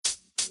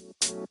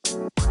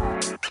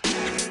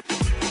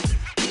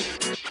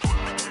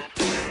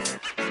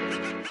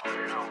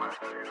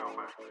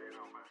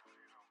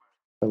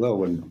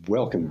Hello and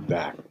welcome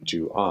back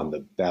to On the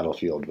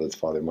Battlefield with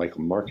Father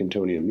Michael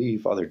Marcantoni and me,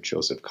 Father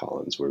Joseph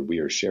Collins, where we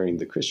are sharing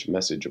the Christian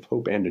message of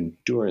hope and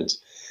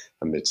endurance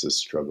amidst the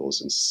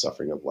struggles and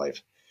suffering of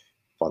life.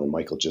 Father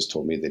Michael just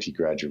told me that he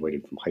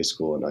graduated from high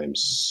school, and I am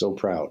so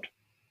proud.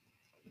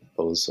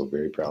 Oh, so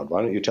very proud.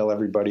 Why don't you tell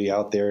everybody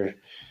out there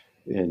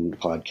in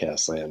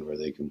podcast land where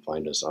they can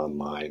find us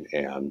online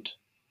and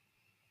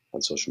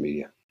on social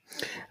media?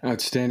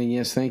 Outstanding.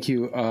 Yes, thank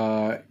you.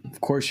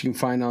 Of course, you can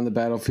find On the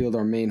Battlefield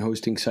our main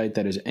hosting site,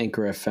 that is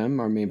Anchor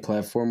FM, our main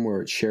platform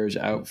where it shares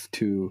out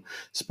to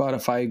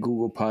Spotify,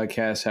 Google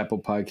Podcasts,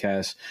 Apple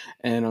Podcasts,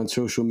 and on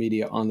social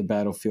media, On the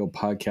Battlefield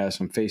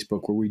Podcast on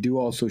Facebook, where we do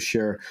also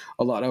share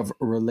a lot of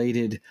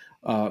related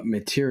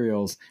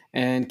materials.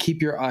 And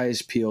keep your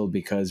eyes peeled,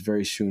 because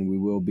very soon we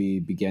will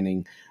be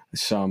beginning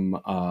some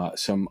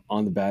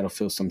On the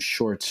Battlefield, some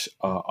shorts,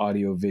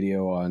 audio,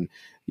 video on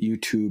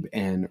YouTube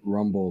and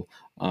Rumble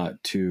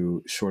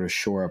to sort of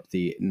shore up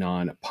the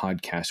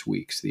non-podcast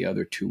weeks, the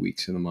other 2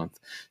 weeks of the month.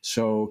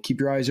 So keep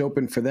your eyes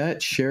open for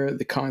that. Share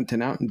the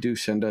content out and do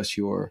send us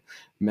your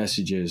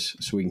messages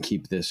so we can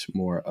keep this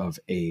more of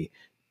a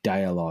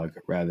dialogue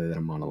rather than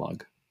a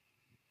monologue.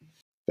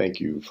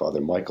 Thank you,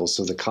 Father Michael.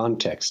 So the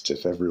context,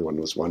 if everyone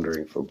was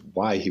wondering for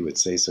why he would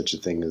say such a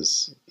thing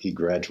as he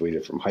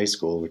graduated from high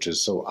school, which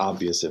is so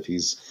obvious if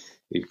he's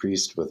a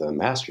priest with a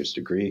master's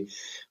degree,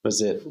 was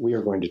that we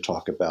are going to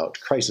talk about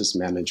crisis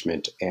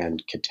management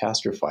and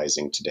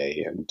catastrophizing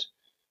today. And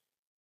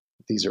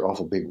these are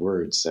awful big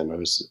words, and I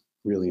was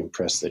really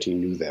impressed that he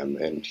knew them.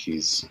 And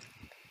he's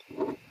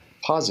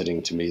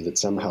positing to me that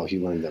somehow he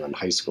learned them in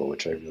high school,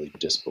 which I really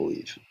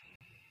disbelieve.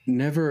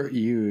 Never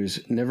use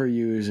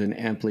an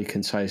amply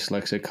concise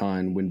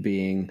lexicon when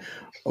being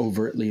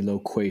overtly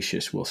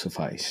loquacious will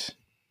suffice.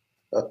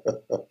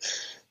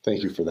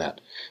 Thank you for that.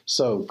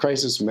 So,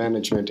 crisis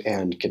management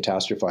and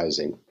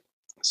catastrophizing,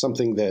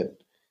 something that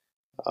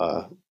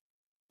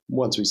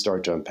once we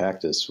start to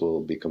unpack this will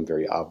become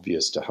very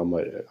obvious to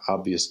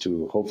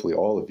hopefully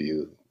all of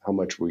you, how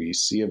much we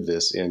see of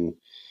this in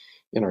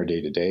our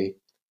day to day.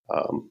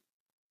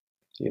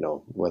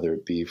 Whether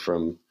it be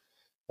from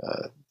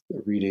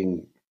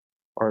reading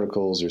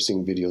articles or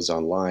seeing videos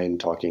online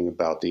talking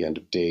about the end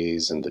of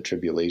days and the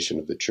tribulation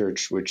of the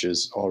church, which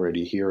is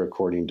already here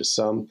according to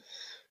some,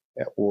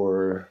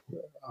 or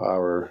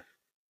our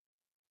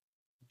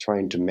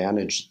trying to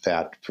manage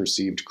that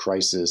perceived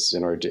crisis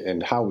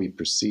and how we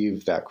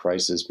perceive that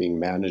crisis being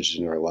managed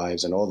in our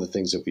lives, and all the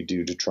things that we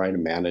do to try to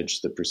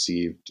manage the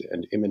perceived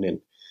and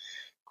imminent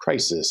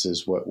crisis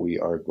is what we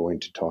are going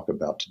to talk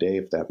about today,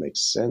 if that makes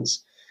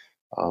sense.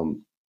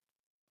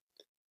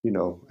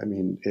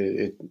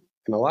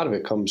 And a lot of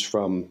it comes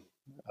from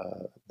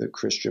the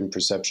Christian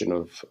perception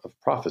of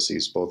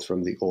prophecies, both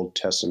from the Old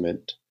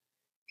Testament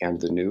and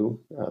the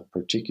New,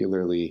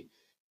 particularly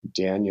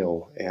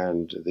Daniel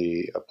and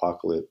the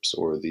Apocalypse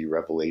or the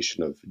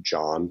revelation of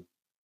John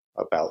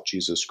about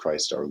Jesus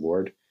Christ our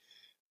Lord.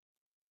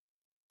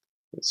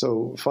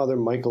 So, Father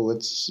Michael,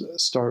 let's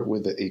start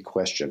with a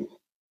question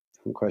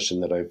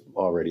that I've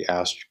already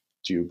asked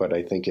you, but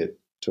I think it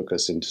took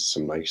us into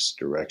some nice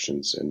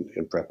directions in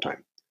prep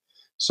time.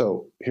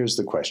 So here's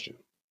the question.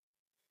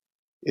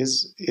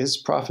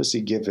 Is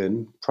prophecy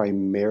given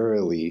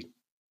primarily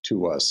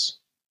to us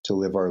to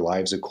live our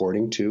lives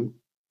according to,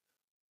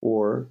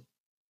 or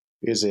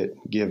is it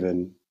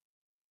given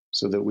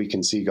so that we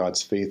can see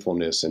God's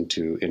faithfulness and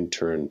to, in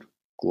turn,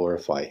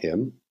 glorify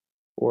Him,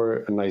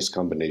 or a nice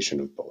combination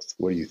of both?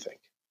 What do you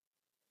think?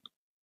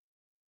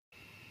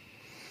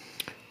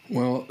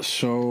 Well,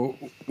 so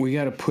we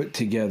got to put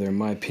together, in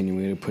my opinion,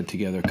 we got to put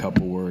together a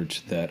couple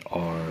words that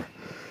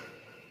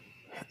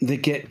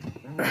get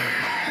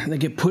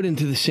put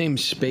into the same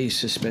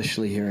space,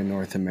 especially here in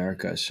North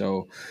America.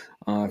 So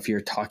if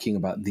you're talking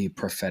about the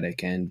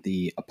prophetic and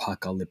the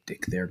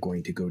apocalyptic, they're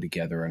going to go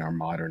together in our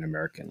modern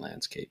American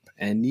landscape.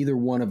 And neither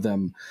one of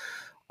them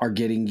are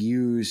getting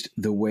used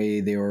the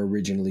way they were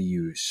originally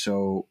used.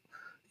 So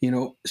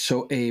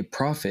a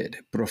prophet,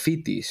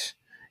 prophetis,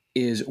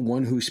 is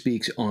one who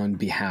speaks on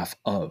behalf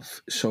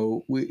of.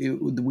 So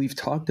we've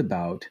talked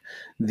about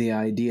the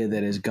idea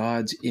that as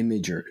God's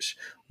imagers,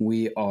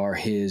 we are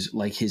his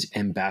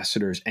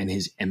ambassadors and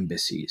his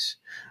embassies.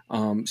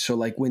 So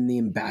like when the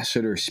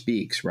ambassador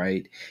speaks,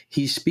 right,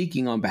 he's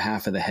speaking on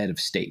behalf of the head of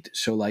state.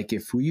 So like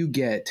if you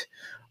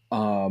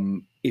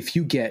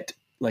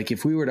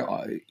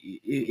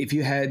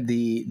had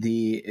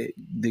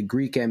the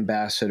Greek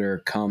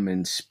ambassador come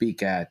and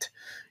speak at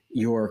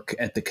York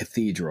at the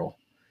cathedral,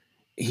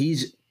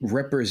 he's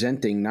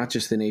representing not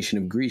just the nation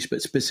of Greece,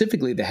 but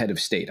specifically the head of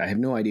state. I have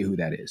no idea who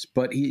that is,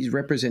 but he's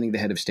representing the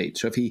head of state.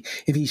 So if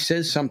he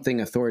says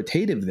something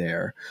authoritative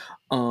there,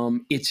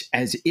 it's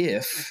as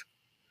if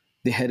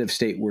the head of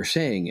state were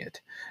saying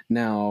it.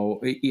 Now,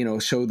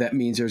 so that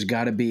means there's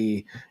got to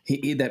be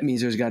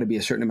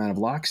a certain amount of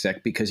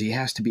lockstep, because he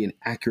has to be an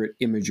accurate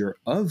imager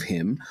of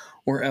him,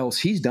 or else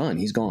he's done.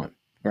 He's gone.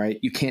 right?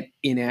 You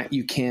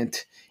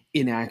can't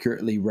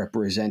inaccurately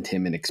represent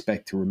him and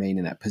expect to remain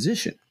in that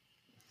position.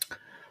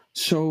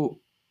 So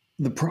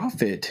the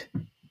prophet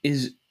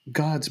is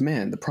God's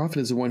man. The prophet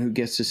is the one who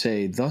gets to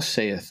say, "Thus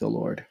saith the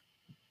Lord."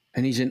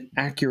 And he's an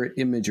accurate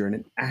imager and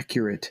an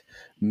accurate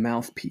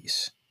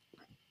mouthpiece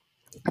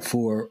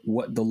for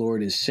what the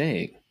Lord is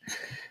saying.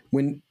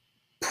 When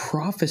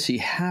prophecy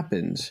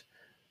happens,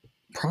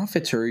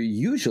 prophets are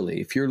usually,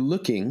 if you're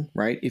looking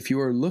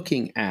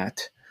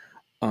at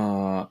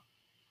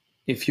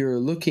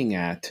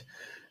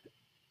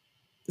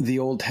the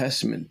Old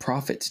Testament,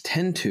 prophets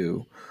tend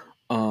to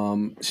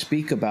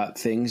speak about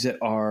things that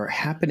are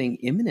happening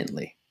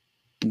imminently,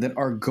 that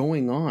are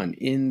going on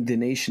in the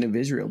nation of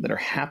Israel, that are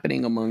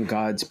happening among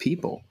God's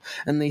people.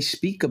 And they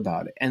speak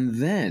about it. And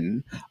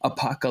then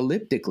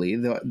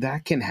apocalyptically,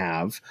 that can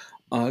have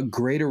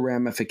greater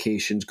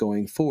ramifications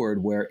going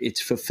forward, where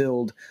it's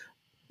fulfilled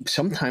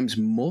sometimes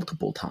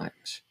multiple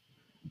times,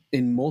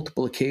 in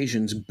multiple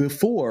occasions,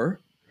 before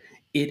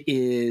it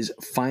is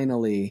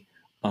finally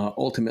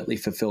ultimately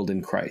fulfilled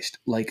in Christ.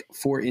 Like,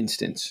 for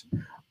instance,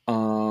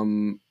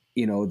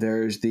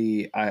 there's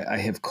I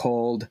have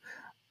called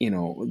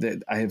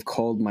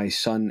my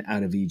son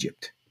out of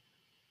Egypt,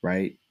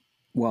 right?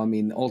 Well, I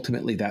mean,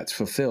 ultimately that's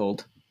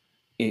fulfilled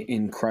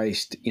in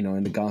Christ,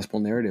 in the gospel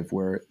narrative,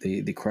 where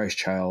the Christ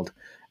child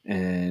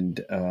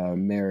and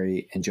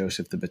Mary and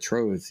Joseph the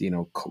betrothed,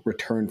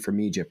 return from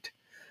Egypt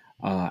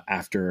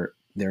after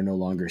they're no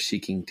longer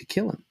seeking to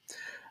kill him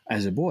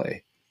as a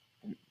boy.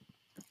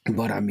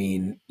 But I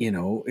mean,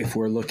 if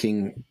we're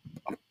looking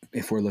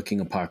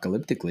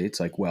apocalyptically, it's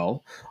like,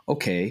 well,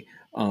 okay,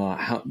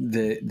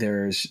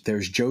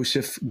 there's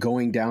Joseph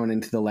going down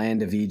into the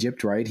land of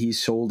Egypt, right?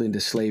 He's sold into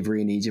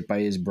slavery in Egypt by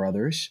his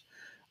brothers,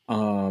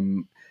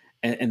 and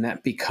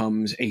that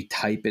becomes a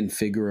type and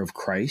figure of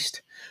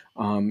Christ.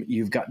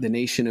 You've got the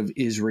nation of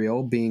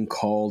Israel being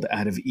called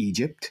out of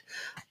Egypt,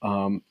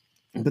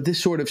 but this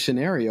sort of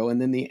scenario,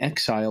 and then the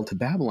exile to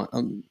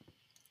Babylon.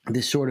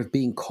 This sort of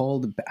being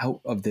called out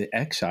of the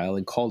exile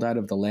and called out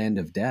of the land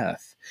of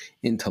death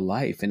into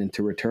life and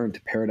into return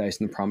to paradise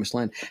in the promised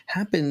land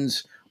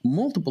happens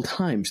multiple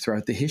times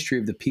throughout the history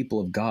of the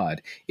people of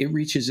God. It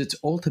reaches its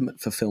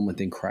ultimate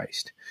fulfillment in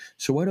Christ.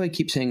 So why do I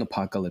keep saying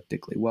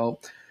apocalyptically? Well,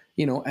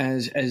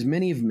 as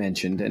many have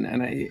mentioned,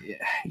 and I,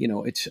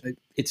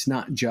 it's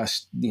not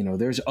just,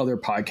 there's other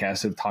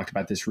podcasts that have talked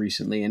about this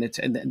recently, and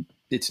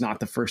it's not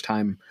the first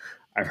time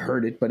I've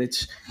heard it, but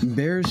it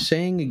bears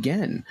saying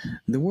again.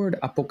 The word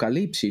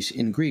apocalypsis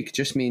in Greek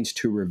just means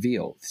to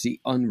reveal. It's the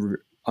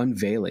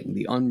unveiling,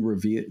 the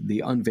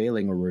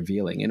unveiling or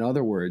revealing. In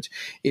other words,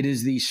 it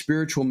is the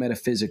spiritual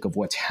metaphysic of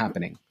what's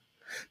happening.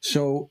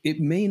 So it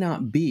may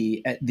not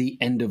be at the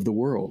end of the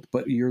world,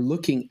 but you're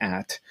looking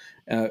at,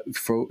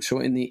 so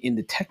in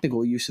the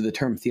technical use of the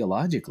term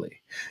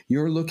theologically,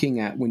 you're looking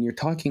at, when you're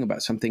talking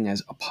about something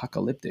as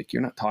apocalyptic,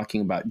 you're not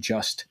talking about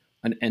just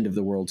an end of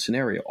the world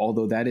scenario,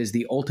 although that is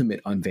the ultimate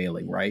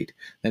unveiling, right?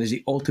 That is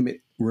the ultimate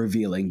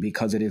revealing,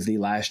 because it is the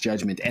last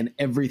judgment and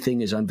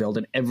everything is unveiled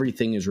and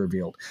everything is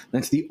revealed.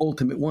 That's the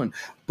ultimate one.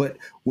 But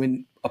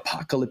when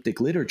apocalyptic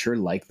literature,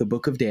 like the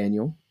book of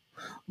Daniel,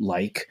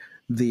 like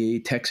the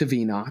text of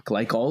Enoch,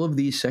 like all of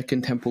these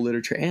Second Temple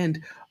literature,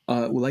 and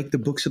like the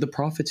books of the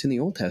prophets in the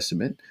Old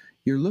Testament,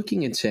 you're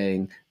looking and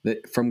saying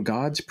that from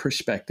God's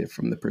perspective,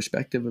 from the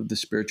perspective of the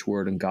spiritual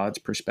word and God's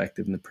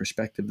perspective and the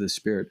perspective of the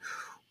Spirit,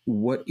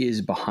 what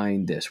is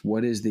behind this?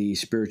 What is the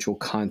spiritual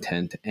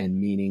content and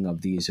meaning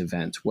of these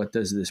events? What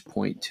does this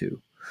point to?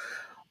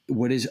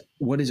 What is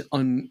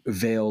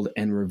unveiled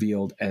and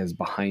revealed as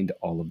behind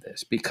all of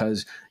this?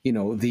 Because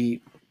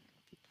the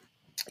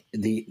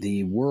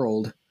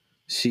world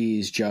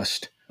sees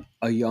just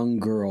a young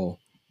girl,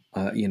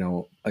 a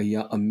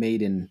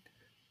maiden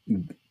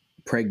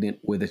pregnant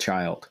with a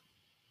child,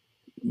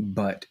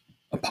 but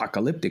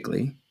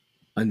apocalyptically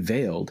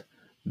unveiled,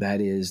 that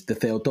is the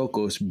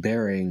Theotokos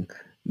bearing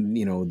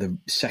the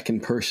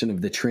second person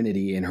of the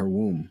Trinity in her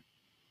womb.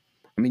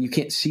 I mean, you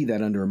can't see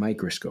that under a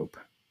microscope,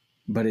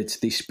 but it's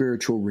the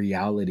spiritual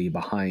reality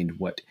behind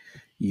what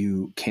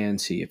you can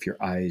see if your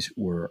eyes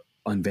were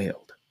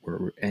unveiled.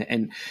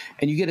 And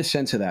you get a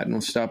sense of that, and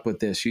we'll stop with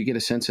this. You get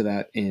a sense of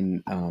that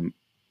in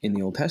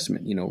the Old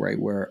Testament, right,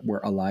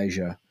 where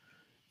Elijah,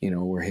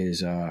 where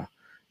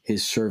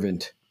his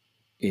servant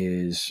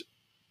is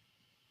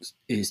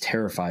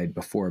terrified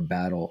before a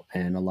battle,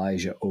 and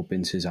Elijah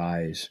opens his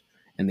eyes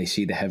and they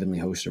see the heavenly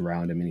host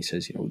around him, and he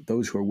says,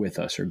 those who are with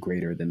us are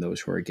greater than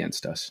those who are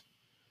against us.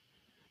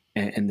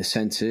 And the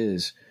sense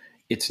is,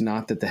 it's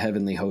not that the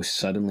heavenly host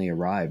suddenly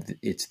arrived.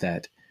 It's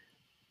that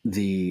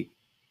the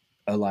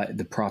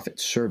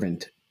prophet's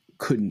servant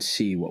couldn't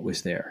see what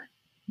was there.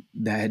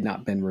 That had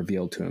not been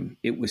revealed to him.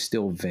 It was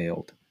still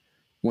veiled.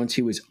 Once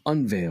he was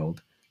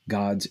unveiled,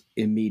 God's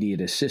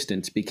immediate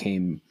assistance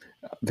became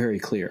very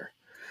clear.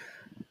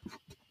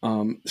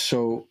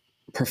 So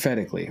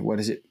prophetically, what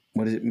does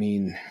it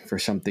mean for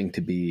something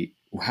to be?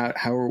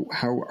 How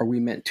are we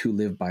meant to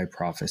live by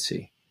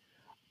prophecy?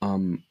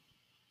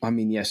 I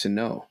mean, yes and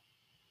no.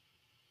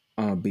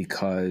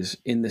 because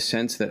in the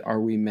sense that are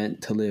we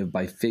meant to live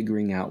by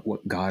figuring out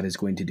what God is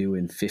going to do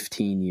in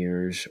 15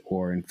 years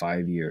or in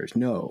 5 years?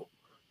 No,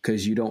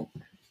 because you don't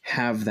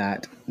have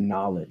that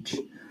knowledge.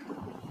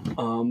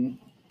 In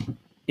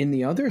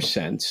the other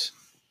sense,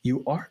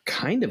 you are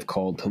kind of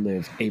called to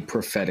live a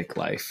prophetic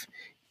life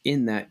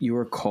in that you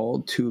are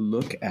called to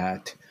look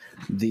at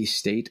the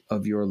state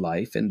of your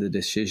life and the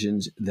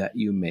decisions that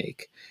you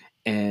make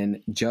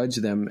and judge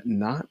them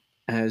not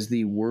as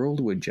the world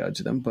would judge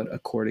them, but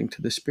according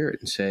to the Spirit,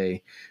 and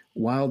say,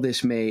 while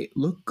this may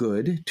look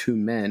good to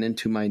men and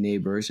to my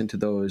neighbors and to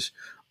those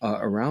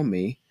around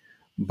me,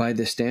 by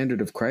the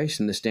standard of Christ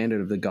and the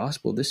standard of the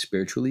gospel, this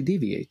spiritually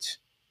deviates.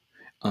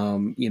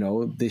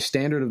 The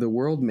standard of the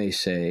world may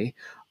say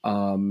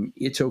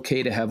it's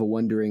okay to have a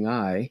wandering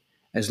eye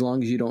as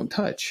long as you don't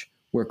touch,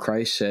 where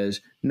Christ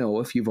says, no,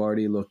 if you've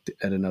already looked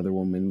at another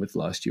woman with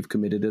lust, you've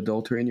committed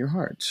adultery in your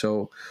heart.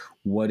 So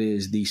what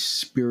is the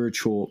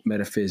spiritual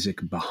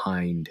metaphysic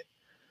behind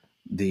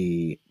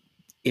the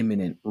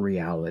imminent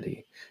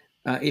reality?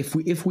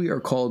 If we are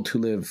called to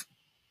live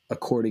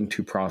according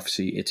to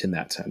prophecy, it's in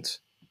that sense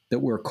that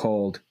we're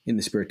called in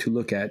the Spirit to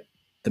look at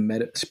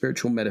the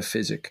spiritual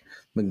metaphysic,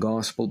 the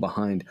gospel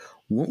behind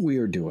what we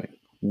are doing,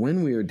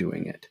 when we are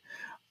doing it,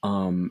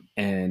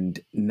 and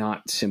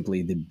not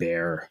simply the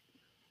bare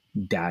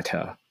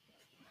data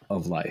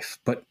of life,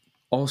 but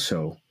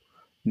also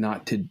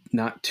not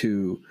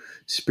to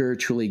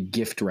spiritually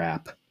gift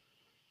wrap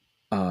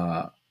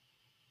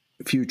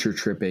future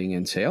tripping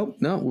and say, oh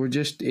no, we're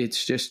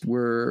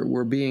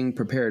being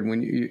prepared,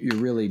 when you're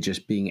really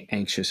just being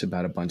anxious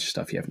about a bunch of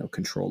stuff you have no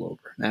control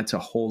over. That's a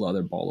whole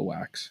other ball of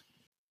wax.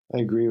 I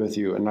agree with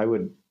you, and I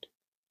would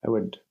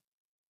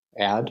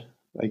add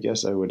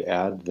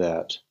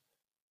that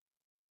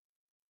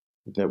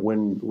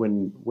when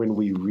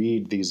we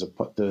read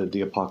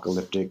the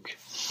apocalyptic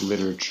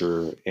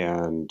literature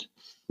and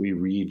we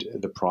read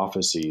the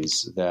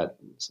prophecies, that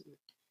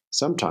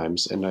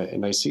sometimes,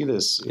 and I see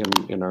this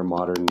in our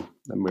modern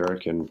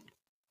American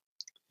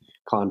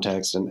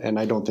context, and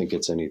I don't think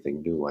it's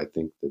anything new. I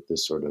think that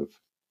this sort of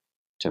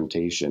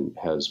temptation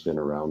has been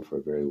around for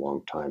a very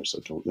long time, so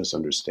don't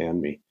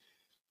misunderstand me.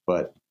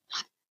 But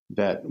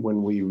that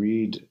when we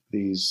read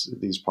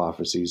these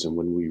prophecies and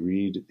when we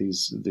read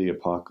the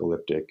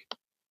apocalyptic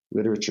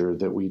literature,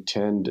 that we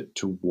tend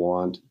to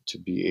want to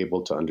be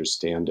able to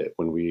understand it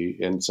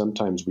and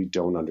sometimes we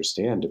don't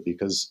understand it,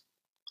 because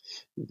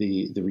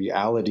the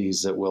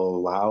realities that will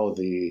allow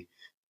the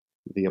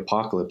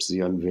apocalypse, the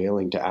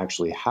unveiling, to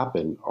actually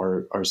happen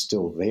are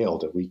still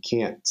veiled, and we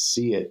can't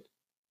see it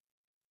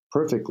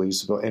perfectly.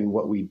 So, and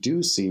what we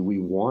do see, we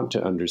want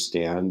to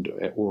understand,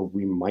 or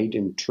we might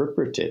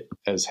interpret it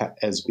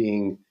as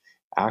being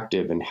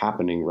active and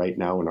happening right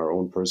now in our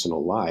own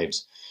personal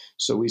lives.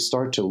 So we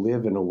start to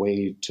live in a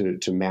way to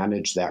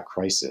manage that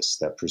crisis,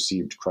 that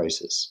perceived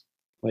crisis.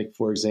 Like,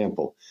 for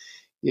example,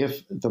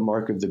 if the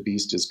mark of the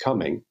beast is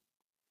coming,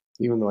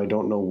 even though I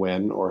don't know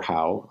when or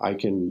how, I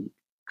can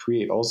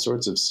create all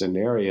sorts of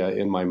scenario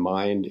in my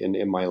mind and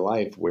in my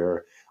life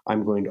where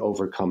I'm going to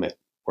overcome it,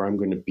 or I'm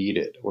going to beat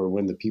it, or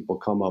when the people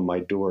come on my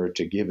door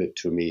to give it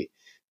to me,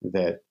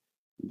 that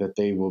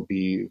they will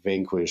be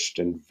vanquished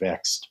and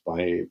vexed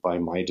by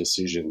my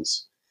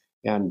decisions.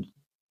 And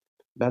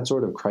that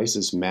sort of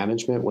crisis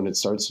management, when it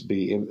starts to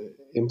be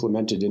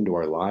implemented into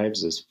our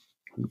lives, is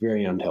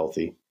very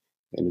unhealthy,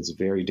 and it's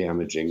very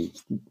damaging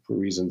for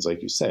reasons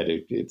like you said.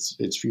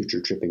 It's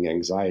future tripping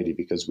anxiety,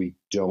 because we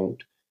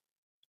don't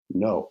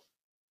know,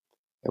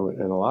 and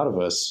a lot of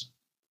us,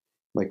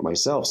 like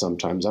myself,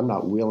 sometimes I'm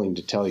not willing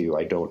to tell you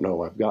I don't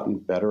know. I've gotten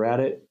better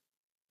at it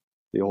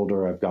the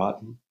older I've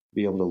gotten,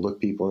 be able to look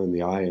people in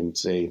the eye and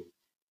say,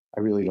 I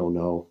really don't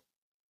know.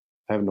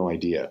 I have no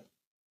idea.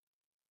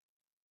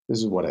 This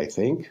is what I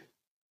think,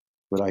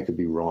 but I could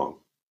be wrong.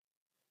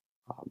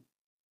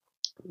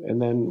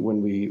 And then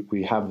when we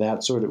have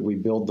that we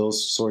build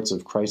those sorts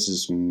of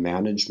crisis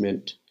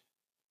management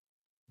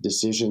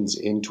decisions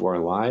into our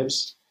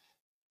lives,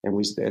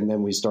 and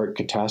then we start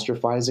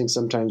catastrophizing.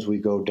 Sometimes we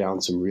go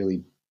down some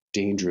really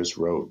dangerous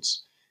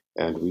roads,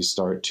 and we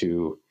start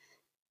to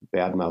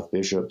badmouth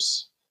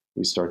bishops.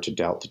 We start to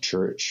doubt the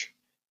church,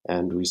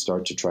 and we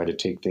start to try to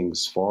take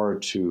things far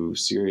too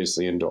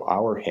seriously into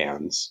our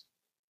hands.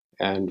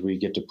 And we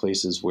get to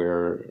places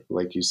where,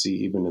 like you see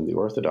even in the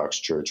Orthodox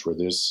Church, where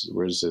there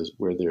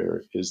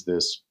is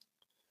this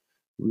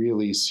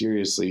really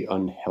seriously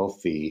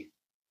unhealthy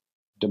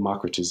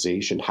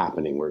democratization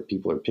happening, where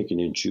people are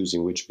picking and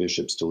choosing which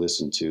bishops to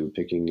listen to,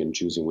 picking and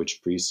choosing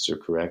which priests are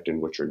correct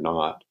and which are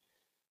not,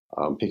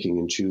 picking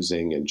and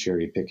choosing and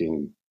cherry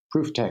picking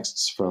proof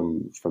texts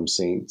from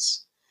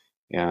saints,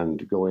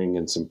 and going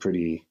in some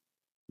pretty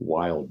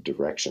wild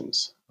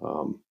directions.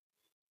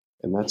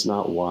 And that's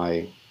not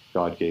why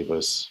God gave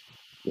us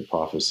the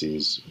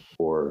prophecies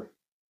or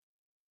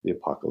the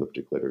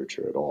apocalyptic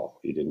literature at all.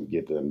 He didn't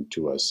give them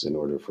to us in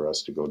order for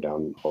us to go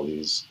down all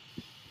these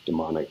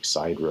demonic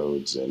side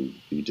roads and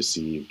be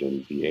deceived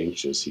and be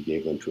anxious. He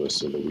gave them to us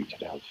so that we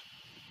could have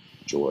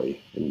joy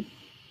and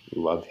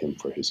love him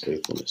for his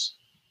faithfulness.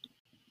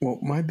 Well,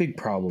 my big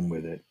problem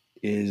with it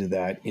is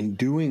that in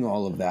doing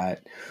all of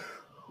that,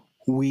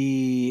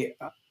 we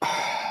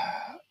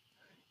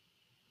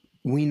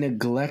we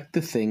neglect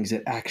the things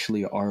that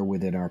actually are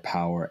within our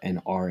power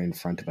and are in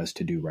front of us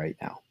to do right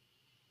now.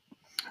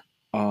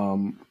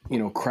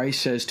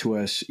 Christ says to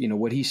us,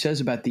 what he says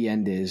about the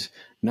end is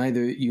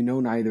neither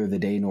the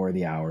day nor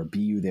the hour. Be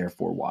you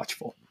therefore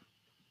watchful.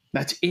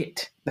 That's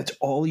it. That's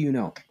all you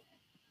know.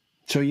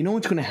 So you know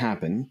what's going to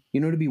happen,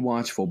 to be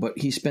watchful, but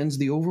he spends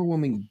the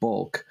overwhelming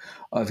bulk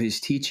of his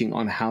teaching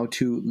on how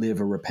to live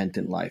a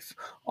repentant life,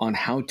 on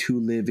how to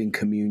live in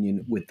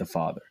communion with the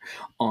Father,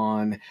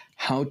 on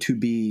how to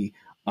be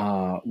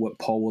what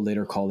Paul will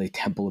later call a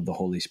temple of the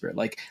Holy Spirit.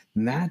 Like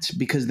that's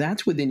because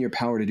that's within your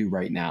power to do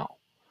right now.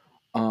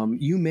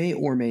 You may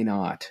or may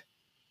not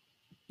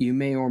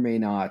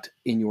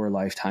in your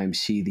lifetime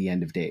see the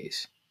end of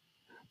days,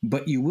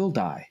 but you will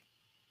die.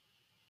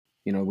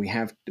 We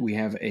have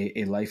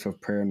a life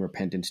of prayer and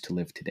repentance to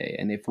live today.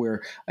 And if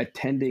we're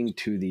attending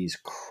to these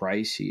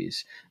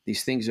crises,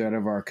 these things out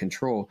of our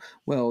control,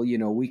 well,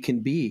 we can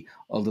be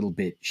a little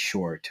bit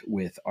short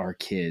with our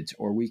kids,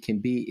 or we can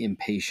be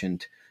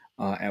impatient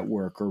at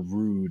work, or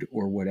rude,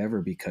 or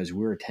whatever, because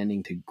we're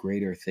attending to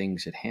greater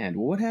things at hand.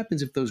 Well, what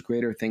happens if those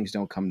greater things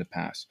don't come to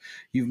pass?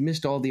 You've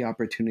missed all the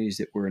opportunities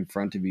that were in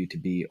front of you to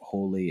be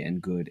holy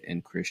and good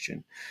and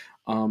Christian.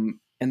 And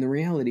the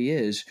reality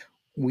is,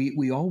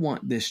 we all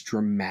want this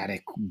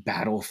dramatic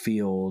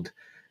battlefield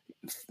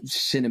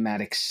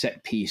cinematic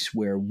set piece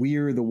where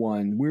we're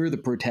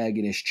the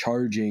protagonist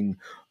charging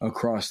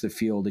across the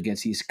field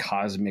against these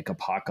cosmic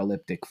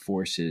apocalyptic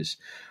forces.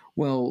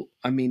 Well,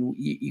 I mean,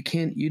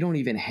 you don't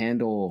even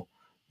handle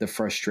the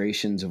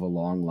frustrations of a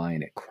long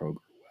line at Kroger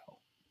well.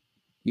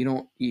 You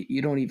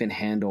don't even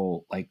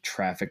handle like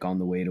traffic on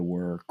the way to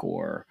work,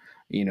 or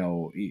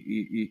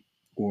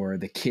or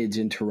the kids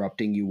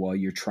interrupting you while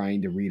you're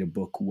trying to read a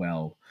book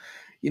well.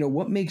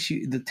 What makes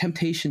you, the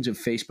temptations of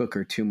Facebook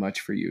are too much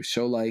for you.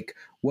 So like,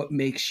 what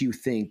makes you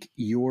think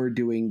you're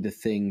doing the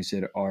things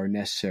that are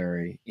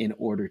necessary in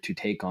order to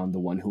take on the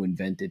one who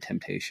invented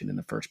temptation in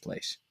the first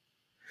place?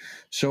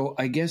 So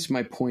I guess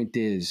my point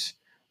is,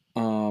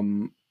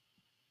 you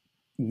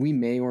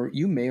may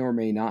or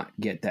may not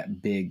get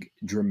that big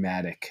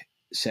dramatic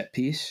set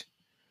piece,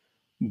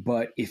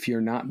 but if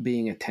you're not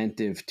being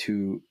attentive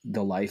to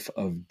the life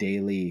of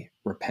daily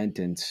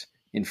repentance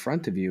in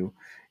front of you,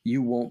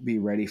 you won't be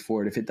ready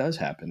for it if it does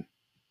happen.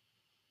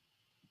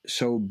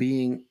 So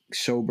being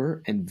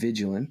sober and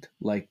vigilant,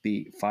 like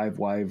the five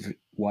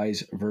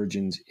wise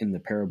virgins in the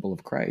parable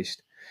of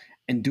Christ,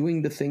 and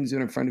doing the things that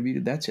are in front of you,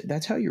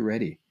 that's how you're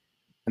ready.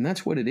 And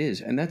that's what it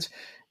is. And that's,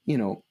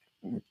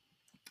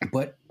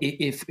 but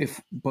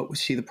but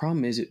see, the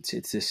problem is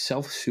it's this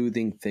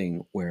self-soothing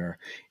thing where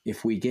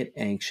if we get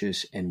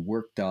anxious and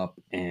worked up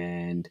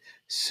and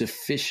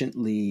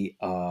sufficiently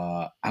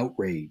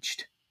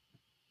outraged,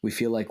 we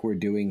feel like we're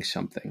doing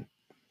something.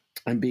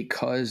 And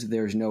because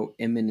there's no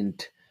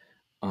imminent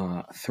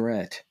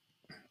threat,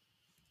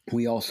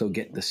 we also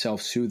get the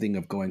self-soothing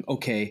of going,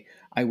 okay,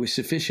 I was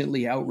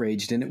sufficiently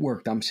outraged and it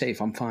worked. I'm safe.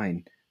 I'm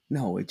fine.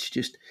 No, it's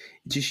just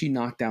you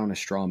knocked down a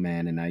straw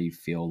man and now you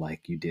feel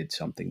like you did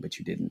something, but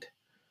you didn't.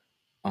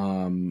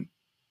 And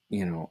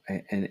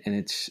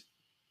it's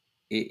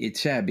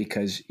sad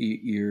because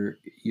you're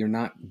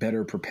not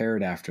better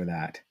prepared after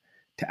that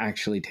to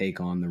actually take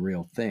on the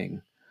real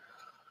thing.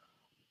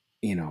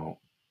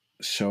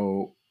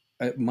 So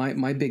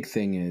my big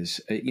thing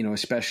is,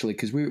 especially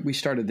because we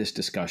started this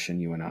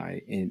discussion, you and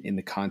I, in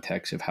the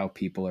context of how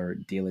people are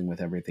dealing with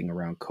everything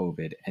around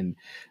COVID, and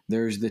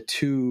there's the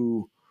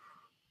two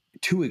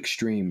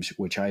extremes,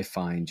 which I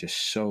find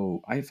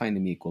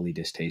them equally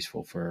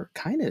distasteful for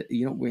kind of,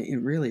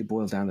 it really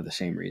boils down to the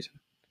same reason.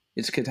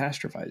 It's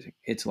catastrophizing.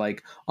 It's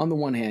like, on the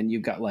one hand,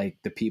 you've got like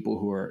the people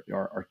who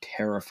are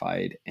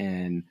terrified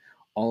and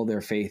all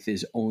their faith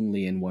is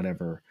only in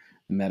whatever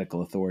the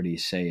medical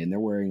authorities say. And they're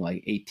wearing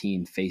like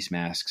 18 face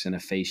masks and a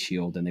face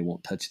shield, and they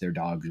won't touch their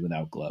dogs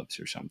without gloves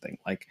or something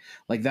like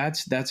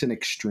that's an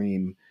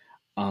extreme.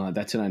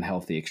 That's an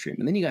unhealthy extreme.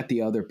 And then you got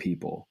the other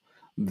people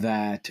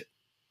that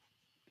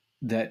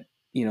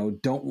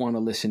don't want to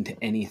listen to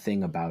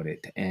anything about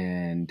it,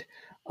 and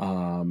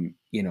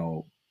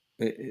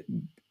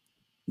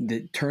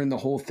that turn the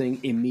whole thing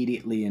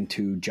immediately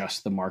into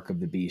just the mark of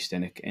the beast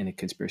and a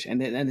conspiracy.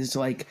 And it's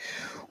like,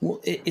 well,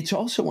 it's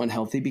also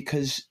unhealthy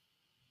because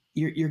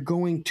you're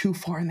going too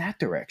far in that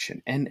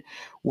direction. And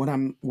what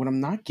I'm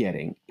not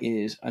getting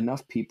is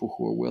enough people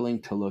who are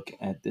willing to look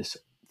at this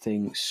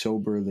thing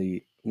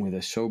soberly, with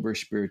a sober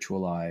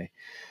spiritual eye.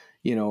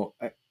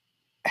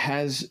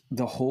 Has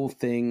the whole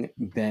thing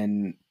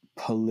been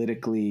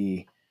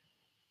politically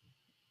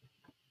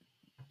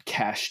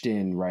cashed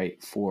in,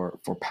 right, for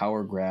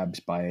power grabs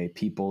by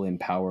people in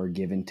power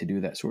given to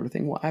do that sort of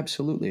thing? Well,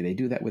 absolutely. They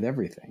do that with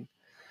everything.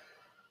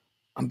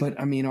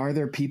 But I mean, are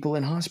there people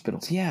in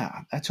hospitals?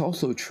 Yeah, that's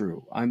also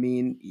true. I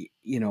mean,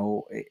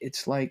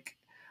 it's like,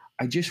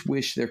 I just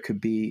wish there could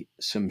be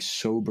some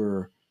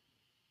sober,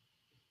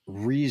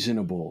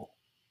 reasonable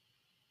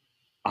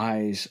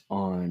eyes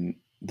on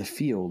the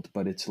field,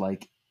 but it's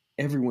like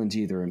everyone's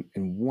either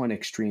in one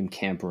extreme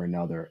camp or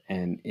another,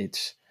 and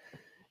it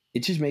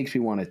just makes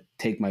me want to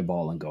take my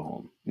ball and go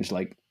home. It's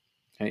like,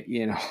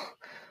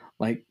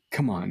 like,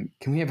 come on,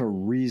 can we have a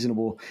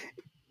reasonable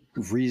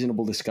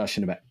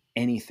discussion about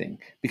anything?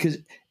 Because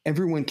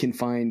everyone can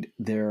find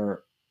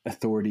their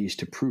authorities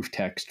to proof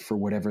text for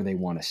whatever they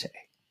want to say.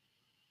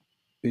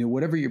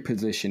 Whatever your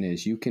position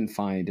is, you can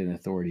find an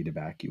authority to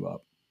back you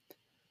up.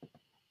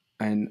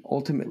 And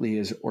ultimately,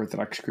 as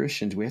Orthodox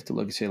Christians, we have to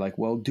look and say, like,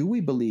 well, do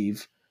we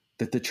believe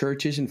that the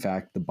church is, in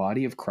fact, the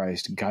body of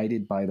Christ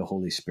guided by the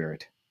Holy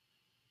Spirit?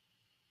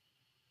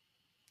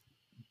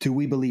 Do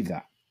we believe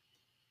that?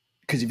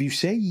 Because if you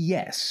say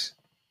yes,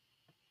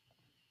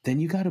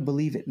 then you got to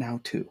believe it now,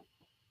 too.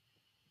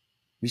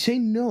 If you say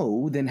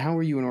no, then how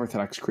are you an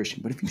Orthodox Christian?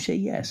 But if you say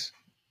yes,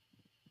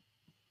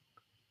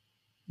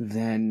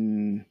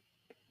 then,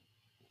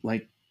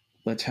 like,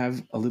 let's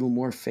have a little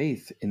more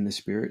faith in the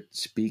Spirit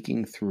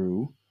speaking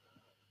through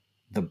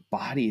the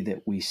body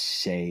that we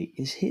say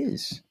is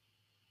his.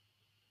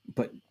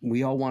 But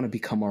we all want to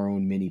become our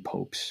own mini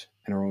popes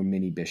and our own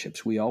mini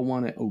bishops. We all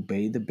want to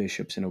obey the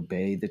bishops and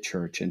obey the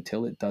church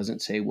until it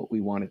doesn't say what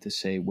we want it to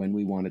say, when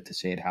we want it to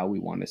say it, how we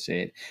want to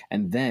say it.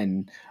 And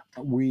then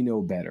we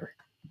know better.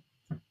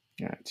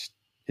 Yeah, it's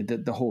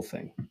the whole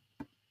thing.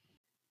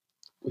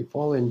 We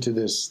fall into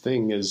this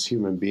thing as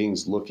human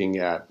beings, looking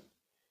at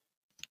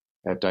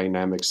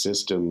dynamic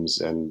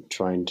systems and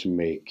trying to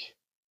make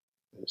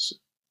this.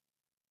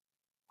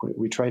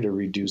 We try to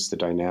reduce the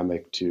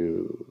dynamic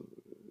to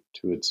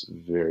its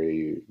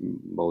very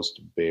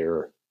most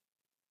bare,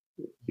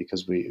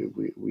 because we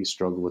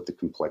struggle with the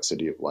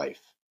complexity of life.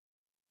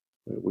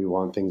 We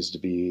want things to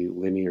be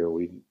linear.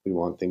 We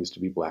want things to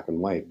be black and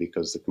white,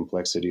 because the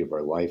complexity of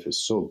our life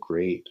is so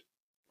great,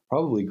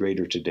 probably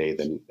greater today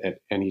than at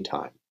any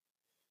time.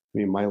 I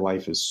mean, my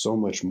life is so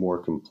much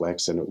more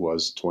complex than it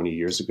was 20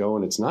 years ago.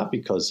 And it's not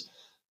because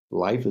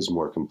life is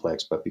more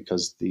complex, but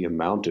because the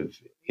amount of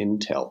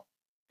intel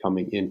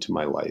coming into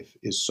my life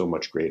is so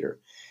much greater.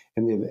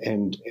 And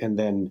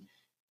then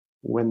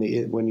when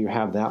you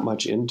have that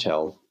much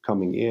intel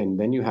coming in,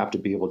 then you have to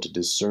be able to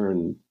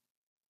discern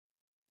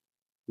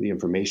the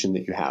information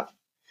that you have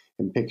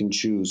and pick and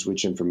choose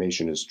which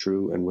information is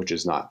true and which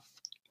is not.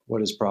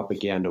 What is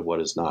propaganda, what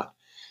is not.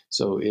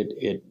 So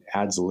it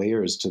adds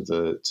layers to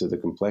the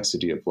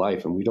complexity of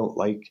life. And we don't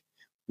like,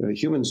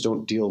 humans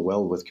don't deal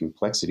well with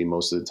complexity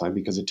most of the time,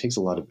 because it takes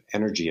a lot of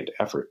energy and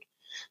effort.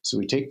 So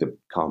we take the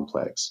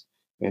complex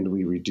and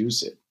we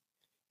reduce it.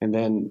 And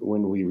then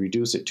when we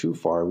reduce it too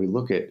far, we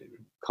look at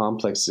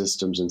complex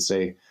systems and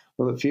say,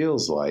 well, it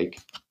feels like,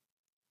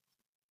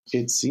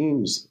 it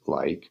seems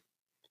like,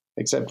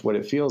 except what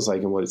it feels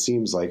like and what it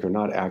seems like are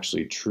not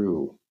actually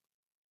true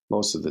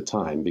most of the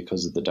time,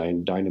 because of the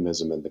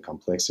dynamism and the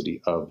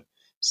complexity of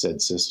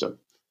said system.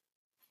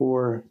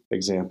 For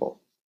example,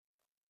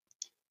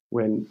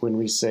 when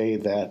we say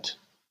that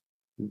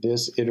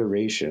this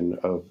iteration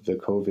of the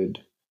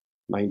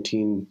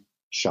COVID-19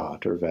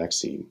 shot or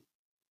vaccine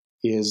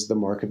is the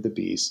mark of the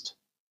beast,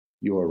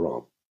 you are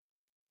wrong.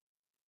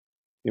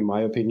 In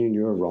my opinion,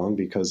 you are wrong,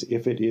 because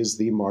if it is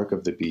the mark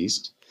of the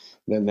beast,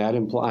 then that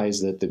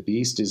implies that the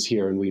beast is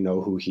here and we know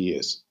who he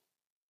is.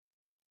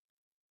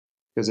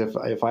 Because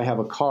if I have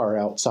a car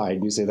outside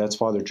and you say that's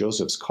Father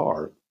Joseph's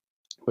car,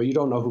 but you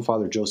don't know who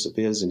Father Joseph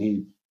is and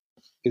he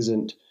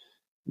isn't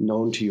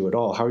known to you at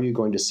all, how are you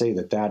going to say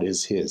that that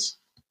is his?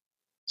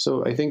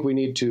 So I think we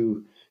need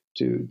to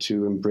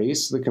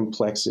embrace the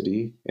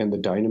complexity and the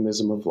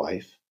dynamism of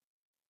life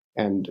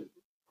and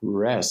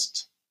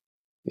rest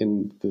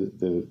in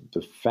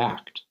the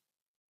fact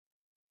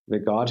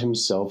that God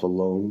himself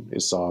alone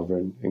is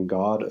sovereign, and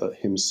God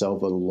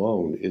himself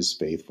alone is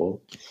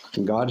faithful,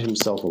 and God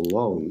himself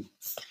alone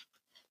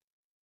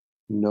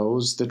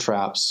knows the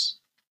traps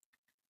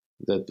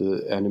that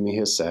the enemy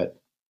has set,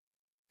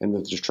 and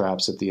that the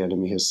traps that the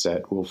enemy has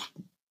set will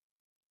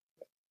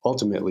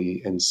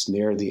ultimately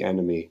ensnare the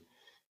enemy,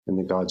 and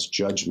that God's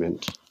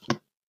judgment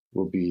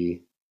will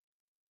be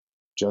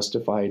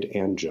justified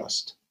and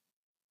just.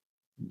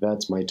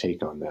 That's my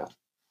take on that.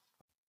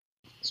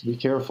 So be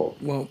careful.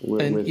 Well,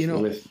 with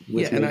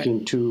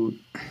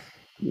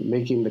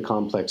making the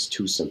complex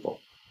too simple.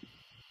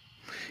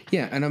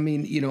 Yeah, and I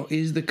mean,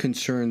 is the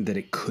concern that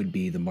it could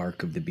be the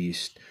mark of the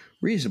beast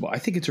reasonable? I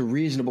think it's a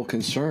reasonable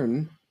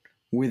concern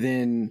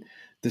within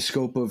the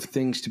scope of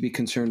things to be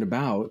concerned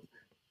about.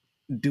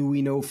 Do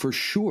we know for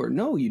sure?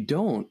 No, you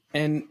don't.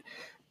 And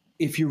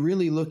if you're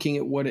really looking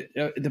at what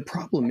the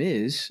problem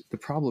is,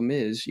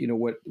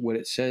 what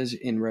it says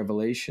in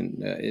Revelation,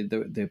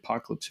 the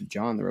Apocalypse of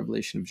John, the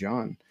Revelation of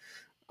John,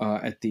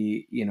 at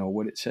the,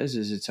 what it says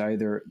is it's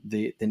either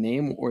the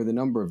name or the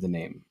number of the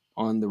name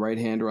on the right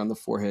hand or on the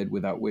forehead,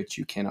 without which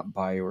you cannot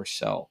buy or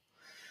sell.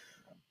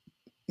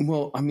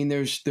 Well, I mean,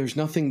 there's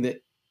nothing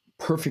that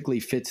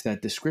perfectly fits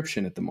that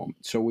description at the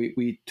moment. So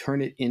we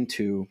turn it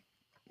into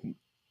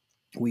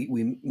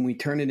we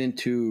turn it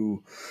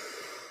into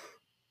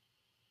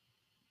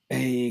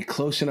a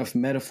close enough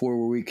metaphor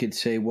where we could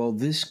say, well,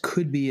 this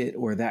could be it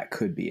or that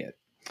could be it.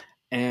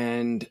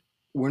 And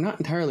we're not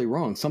entirely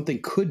wrong.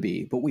 Something could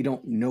be, but we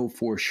don't know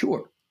for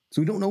sure.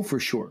 So we don't know for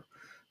sure.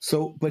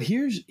 So, but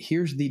here's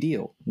the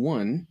deal.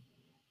 One,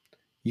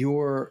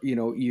 you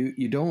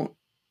don't,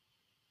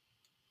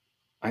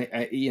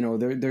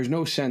 there's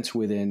no sense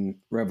within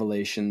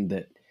Revelation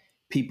that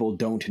people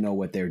don't know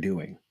what they're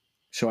doing.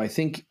 So I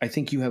think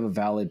you have a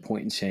valid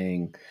point in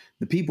saying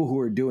the people who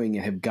are doing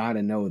it have got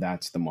to know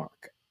that's the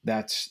mark.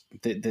 That's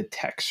the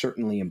text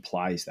certainly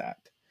implies that,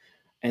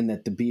 and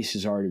that the beast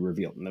is already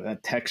revealed. And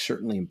that text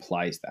certainly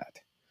implies that.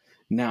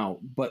 Now,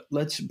 but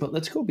let's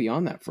go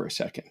beyond that for a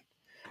second.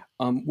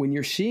 When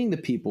you're seeing the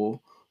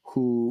people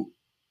who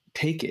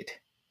take it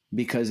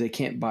because they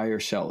can't buy or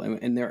sell,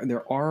 and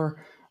there are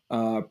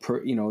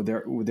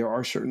there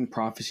are certain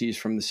prophecies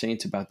from the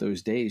saints about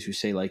those days who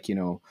say, like,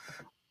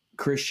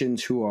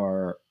 Christians who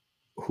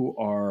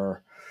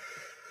are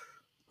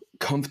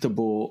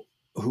comfortable,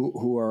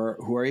 who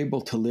are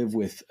able to live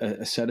with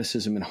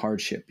asceticism and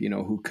hardship,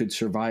 who could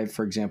survive,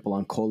 for example,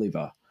 on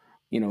Koliva,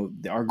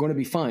 are going to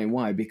be fine.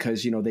 Why?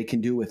 Because, they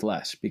can do with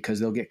less, because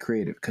they'll get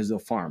creative, because they'll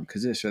farm,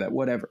 because this or that,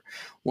 whatever.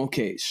 Well,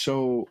 okay,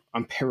 so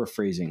I'm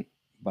paraphrasing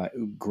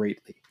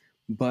greatly,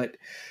 but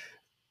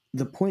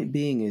the point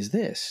being is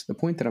this, the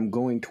point that I'm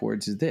going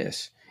towards is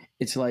this.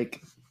 It's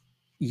like,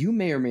 you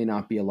may or may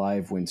not be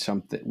alive when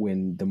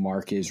the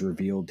mark is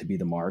revealed to be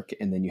the mark,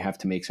 and then you have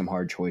to make some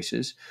hard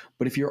choices.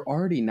 But if you're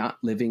already not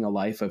living a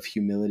life of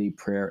humility,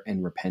 prayer,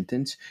 and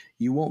repentance,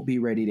 you won't be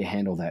ready to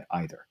handle that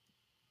either.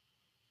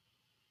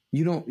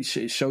 You don't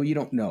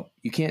know.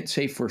 You can't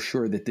say for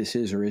sure that this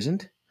is or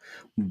isn't,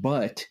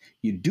 but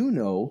you do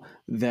know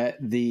that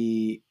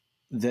the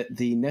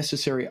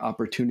necessary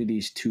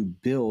opportunities to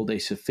build a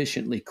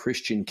sufficiently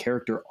Christian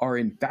character are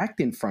in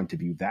fact in front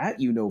of you. That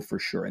you know for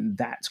sure, and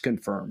that's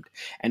confirmed.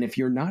 And if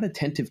you're not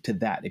attentive to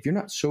that, if you're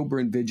not sober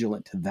and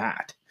vigilant to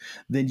that,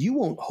 then you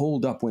won't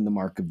hold up when the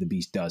mark of the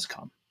beast does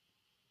come.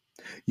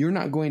 You're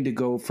not going to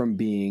go from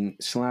being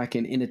slack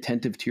and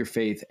inattentive to your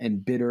faith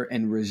and bitter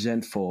and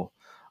resentful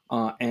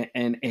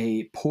and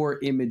a poor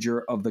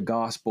imager of the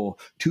gospel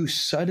to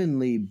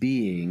suddenly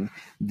being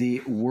the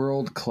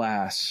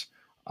world-class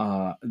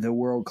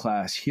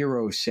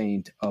hero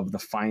saint of the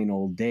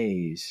final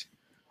days,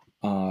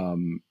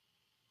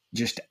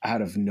 just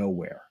out of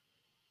nowhere.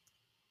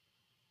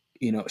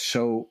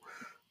 So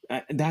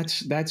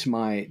that's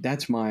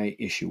my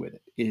issue with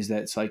it, is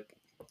that it's like,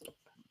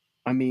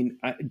 I mean,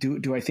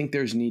 do I think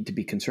there's need to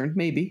be concerned?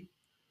 Maybe.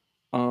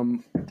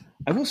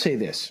 I will say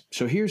this.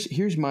 So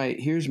here's my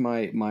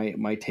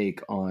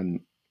take on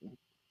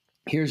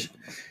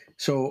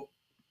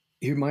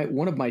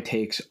one of my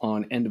takes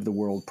on end of the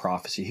world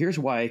prophecy. Here's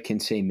why I can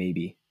say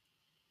maybe.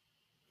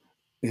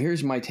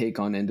 Here's my take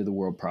on end of the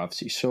world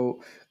prophecy.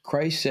 So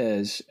Christ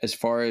says, as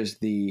far as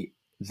the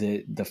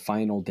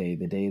final day,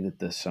 the day that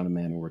the Son of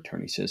Man will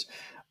return, he says,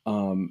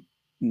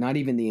 not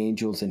even the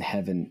angels in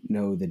heaven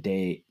know the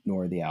day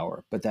nor the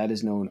hour, but that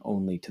is known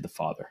only to the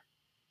Father.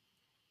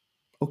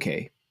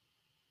 Okay.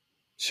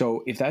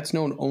 So if that's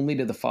known only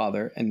to the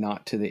Father and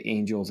not to the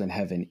angels in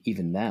heaven,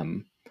 even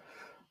them,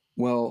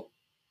 well,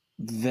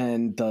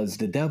 then does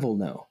the devil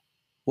know?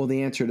 Well,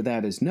 the answer to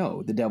that is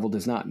no, the devil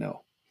does not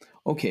know.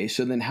 Okay,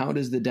 so then how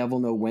does the devil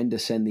know when to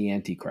send the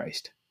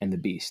Antichrist and the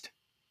beast?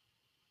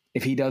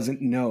 If he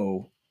doesn't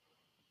know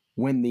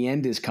when the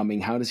end is coming,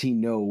 how does he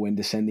know when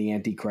to send the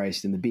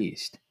Antichrist and the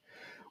beast?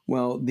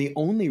 Well, the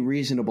only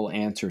reasonable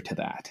answer to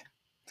that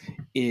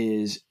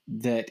is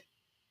that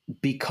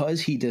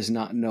because he does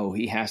not know,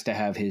 he has to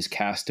have his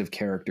cast of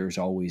characters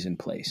always in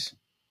place.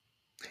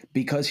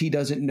 Because he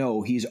doesn't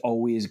know, he's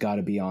always got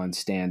to be on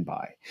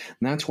standby.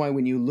 And that's why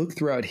when you look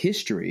throughout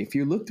history, if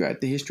you look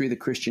throughout the history of the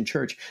Christian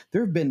church,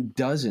 there have been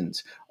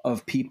dozens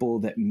of people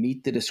that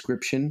meet the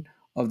description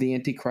of the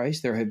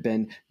Antichrist. There have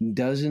been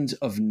dozens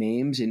of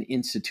names and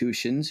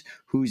institutions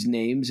whose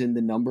names and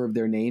the number of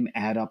their name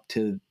add up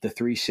to the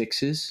 3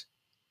 6s.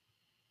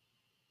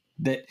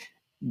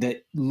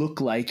 That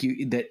look like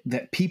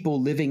that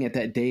people living at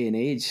that day and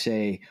age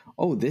say,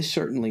 oh, this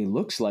certainly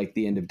looks like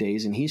the end of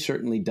days, and he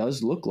certainly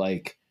does look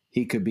like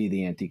he could be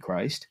the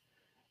Antichrist.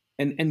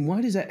 And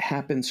why does that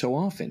happen so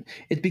often?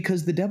 It's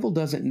because the devil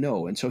doesn't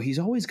know, and so he's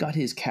always got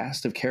his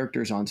cast of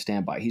characters on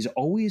standby. He's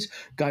always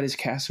got his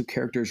cast of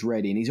characters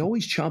ready, and he's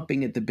always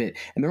chomping at the bit,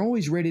 and they're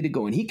always ready to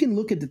go. And he can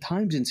look at the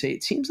times and say,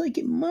 it seems like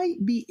it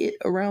might be it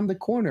around the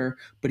corner,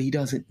 but he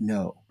doesn't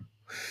know.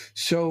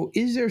 So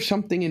is there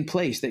something in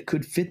place that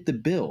could fit the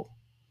bill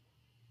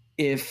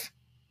if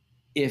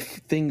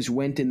things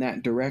went in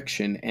that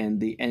direction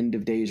and the end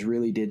of days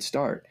really did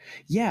start?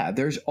 Yeah,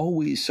 there's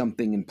always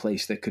something in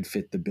place that could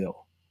fit the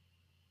bill.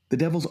 The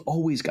devil's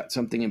always got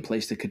something in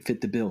place that could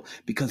fit the bill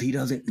because he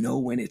doesn't know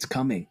when it's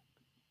coming.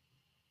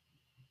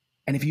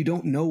 And if you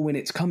don't know when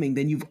it's coming,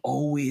 then you've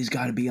always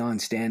got to be on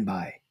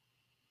standby.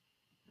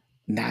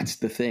 And that's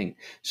the thing.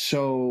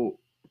 So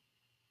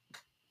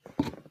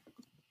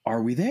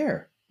are we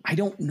there? I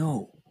don't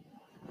know.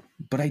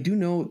 But I do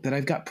know that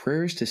I've got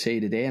prayers to say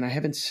today, and I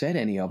haven't said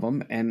any of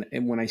them. And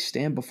when I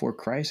stand before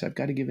Christ, I've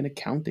got to give an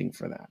accounting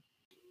for that.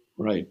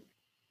 Right.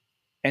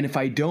 And if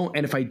I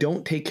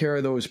don't take care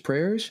of those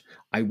prayers,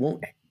 I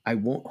won't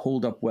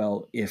hold up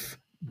well if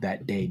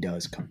that day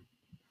does come.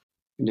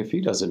 And if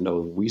he doesn't know,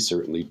 we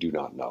certainly do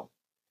not know.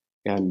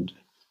 And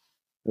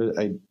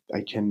I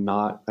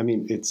cannot, I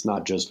mean, it's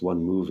not just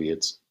one movie.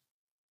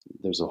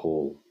 There's a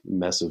whole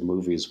mess of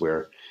movies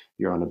where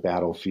you're on a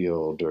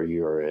battlefield or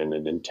you're in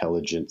an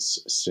intelligence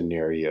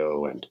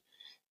scenario and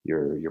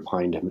you're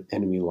behind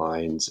enemy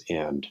lines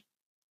and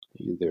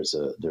there's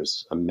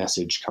a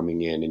message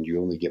coming in and you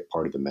only get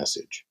part of the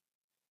message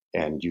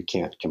and you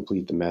can't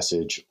complete the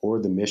message or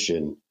the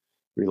mission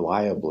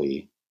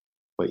reliably,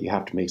 but you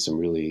have to make some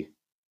really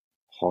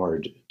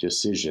hard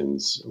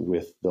decisions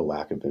with the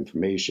lack of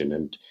information.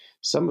 And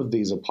some of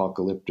these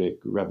apocalyptic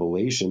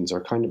revelations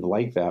are kind of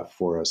like that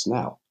for us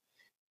now.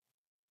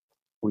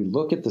 We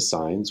look at the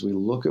signs, we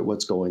look at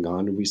what's going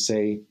on, and we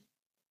say,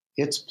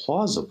 it's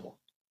plausible.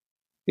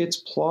 It's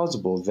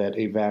plausible that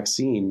a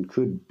vaccine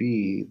could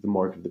be the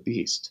mark of the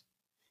beast.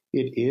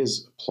 It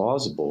is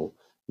plausible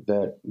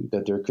that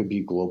there could be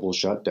global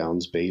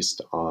shutdowns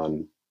based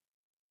on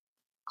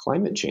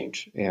climate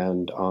change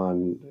and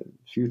on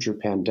future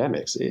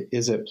pandemics.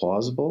 Is it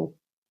plausible?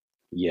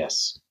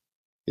 Yes.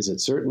 Is it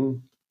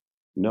certain?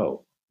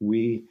 No.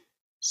 We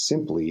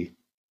simply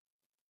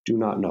do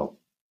not know.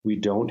 We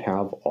don't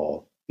have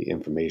all the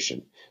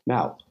information.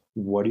 Now,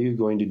 what are you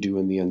going to do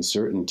in the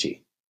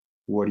uncertainty?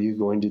 What are you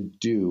going to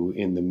do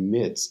in the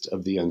midst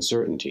of the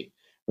uncertainty?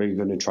 Are you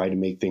going to try to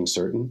make things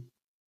certain?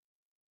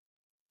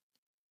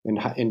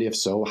 And if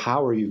so,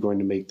 how are you going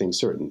to make things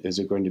certain? Is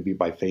it going to be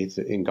by faith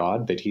in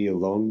God, that he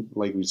alone,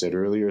 like we said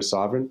earlier, is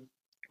sovereign,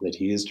 that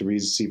he is to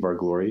receive our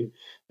glory,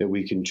 that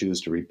we can choose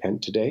to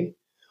repent today?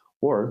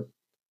 Or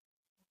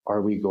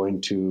are we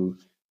going to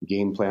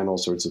game plan all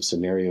sorts of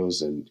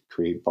scenarios and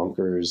create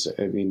bunkers?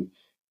 I mean,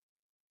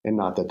 and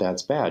not that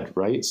that's bad,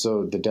 right?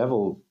 So the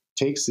devil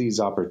takes these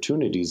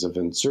opportunities of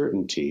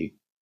uncertainty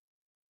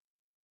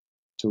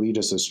to lead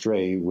us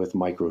astray with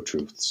micro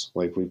truths,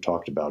 like we've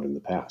talked about in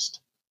the past.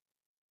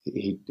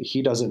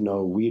 He doesn't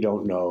know, we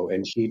don't know,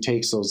 and he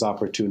takes those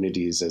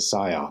opportunities as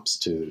psyops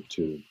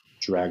to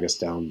drag us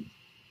down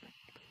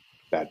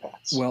bad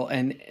paths. Well,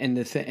 and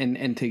to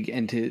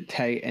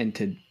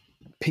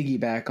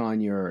piggyback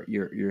on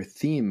your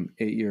theme,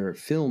 your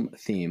film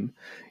theme,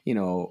 you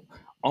know,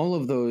 all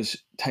of those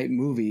type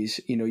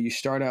movies, you know, you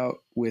start out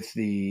with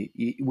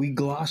we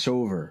gloss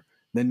over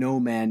the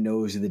no man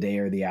knows the day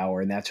or the hour,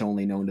 and that's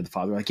only known to the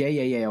Father. Like,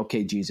 yeah,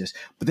 okay, Jesus.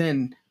 But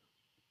then,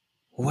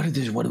 what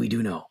do we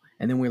do know?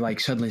 And then we're like,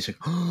 suddenly it's like,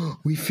 oh,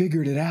 we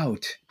figured it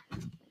out.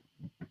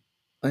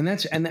 And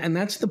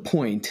that's the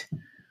point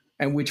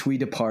at which we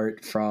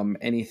depart from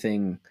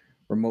anything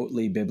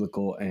remotely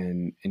biblical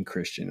and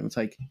Christian. It's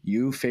like,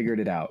 you figured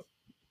it out.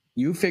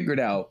 You figured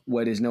out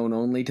what is known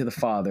only to the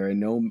Father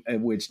and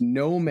which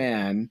no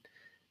man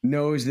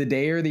knows the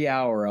day or the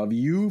hour of.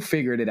 You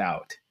figured it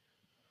out.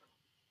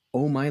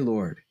 Oh, my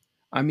Lord.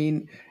 I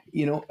mean,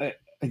 you know,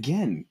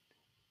 again,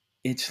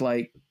 it's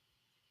like,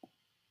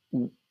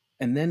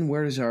 and then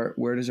where does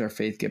our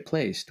faith get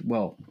placed?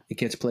 Well, it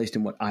gets placed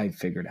in what I've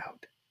figured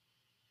out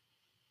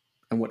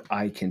and what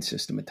I can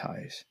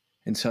systematize.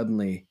 And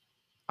suddenly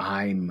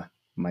I'm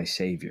my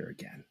savior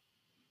again.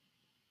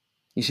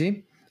 You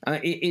see?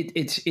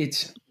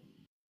 It's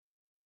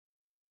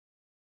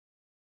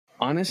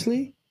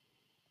honestly,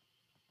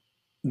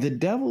 the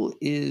devil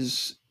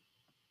is,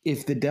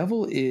 if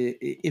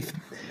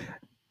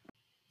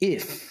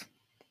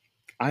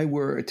I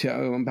were to,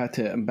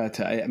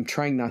 I'm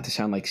trying not to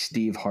sound like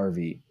Steve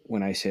Harvey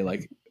when I say,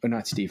 like, or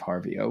not Steve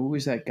Harvey. Oh, who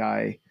was that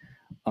guy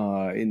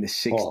in the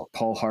sixth?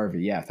 Paul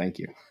Harvey. Yeah, thank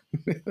you.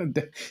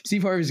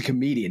 Steve Harvey's a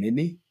comedian, isn't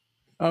he?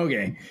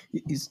 Okay,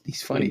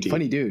 he's funny, Indeed.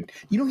 Funny dude.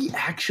 You know, he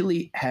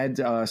actually had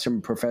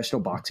some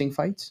professional boxing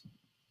fights.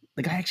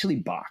 Like, I actually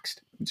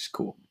boxed, which is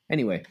cool.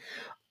 Anyway,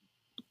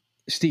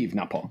 Steve,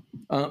 not Paul.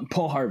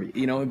 Paul Harvey,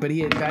 you know, but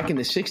he had, back in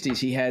the 60s,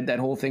 he had that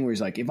whole thing where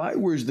he's like, if I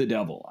was the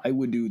devil, I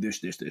would do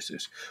this.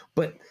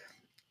 But,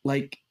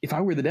 like, if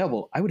I were the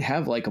devil, I would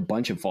have, like, a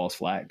bunch of false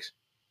flags.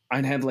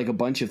 I'd have, like, a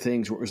bunch of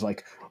things where it was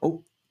like,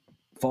 oh,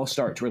 false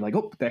starts. We're like,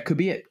 oh, that could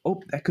be it.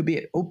 Oh, that could be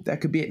it. Oh,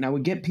 that could be it. And I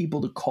would get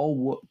people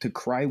to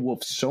cry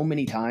wolf so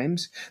many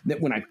times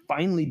that when I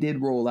finally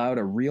did roll out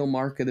a real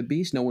mark of the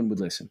beast, no one would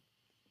listen.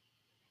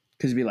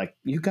 Because it'd be like,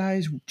 you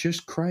guys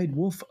just cried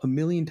wolf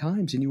 1,000,000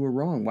 times and you were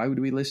wrong. Why would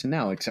we listen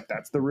now? Except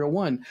that's the real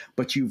one.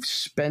 But you've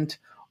spent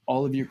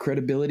all of your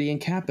credibility and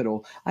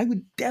capital. I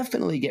would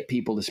definitely get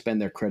people to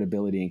spend their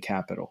credibility and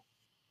capital.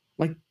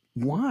 Like,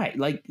 why?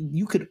 Like,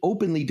 you could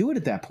openly do it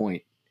at that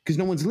point because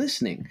no one's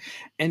listening.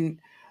 And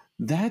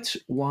that's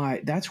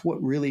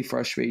what really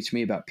frustrates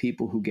me about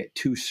people who get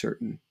too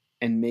certain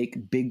and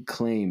make big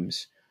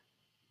claims.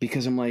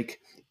 Because I'm like,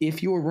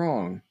 if you're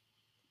wrong,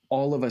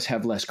 all of us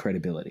have less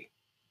credibility.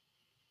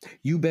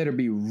 You better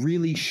be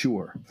really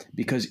sure,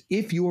 because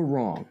if you're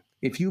wrong,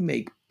 if you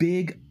make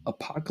big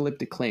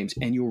apocalyptic claims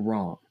and you're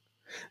wrong,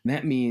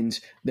 that means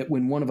that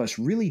when one of us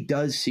really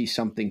does see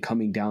something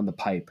coming down the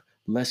pipe,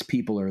 less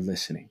people are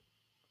listening.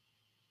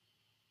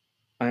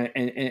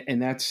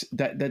 and that's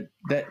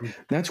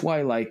that's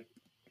why, like,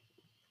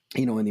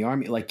 you know, in the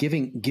Army, like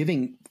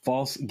giving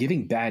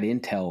bad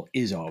intel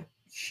is a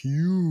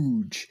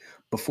huge,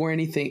 before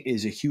anything,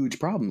 is a huge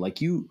problem. Like,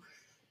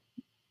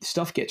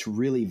 stuff gets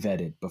really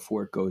vetted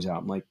before it goes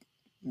out. I'm like,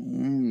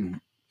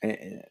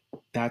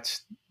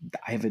 that's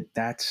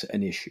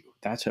an issue.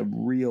 That's a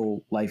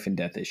real life and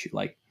death issue.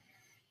 Like,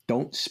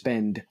 don't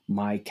spend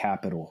my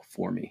capital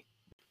for me.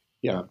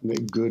 Yeah,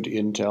 good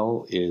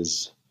intel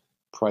is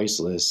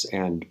priceless,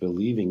 and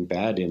believing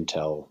bad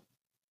intel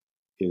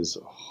is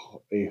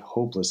a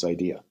hopeless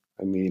idea.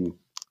 I mean,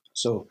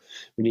 so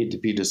we need to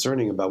be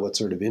discerning about what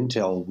sort of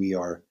intel we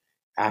are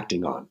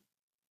acting on.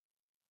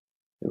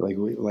 Like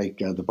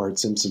the Bart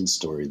Simpson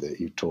story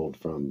that you told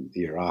from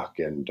Iraq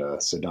and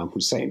Saddam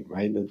Hussein,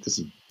 right? This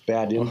is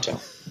bad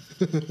intel.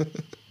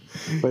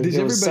 But does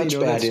everybody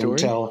know that story?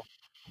 Intel.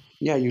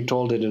 Yeah, you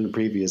told it in a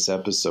previous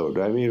episode.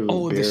 I mean, the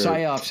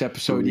PSYOPs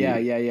episode. Yeah.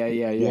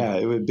 Yeah,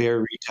 it would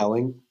bear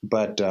retelling,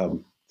 but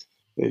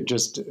it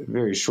just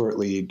very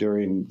shortly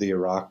during the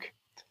Iraq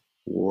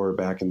War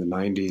back in the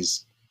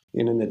 90s,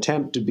 in an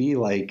attempt to be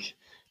like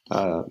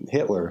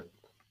Hitler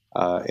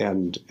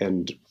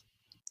and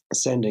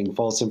sending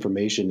false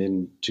information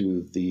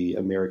into the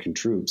American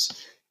troops,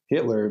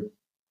 Hitler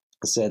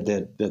said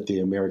that the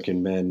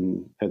American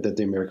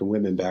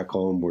women back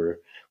home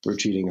were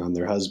cheating on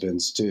their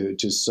husbands to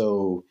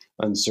sow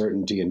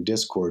uncertainty and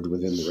discord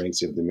within the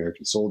ranks of the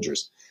American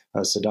soldiers.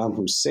 Saddam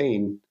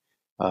Hussein,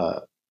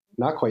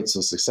 not quite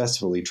so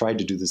successfully, tried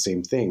to do the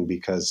same thing,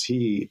 because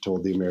he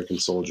told the American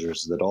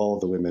soldiers that all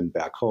the women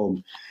back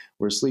home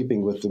were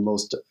sleeping with the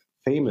most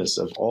famous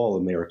of all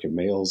American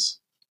males,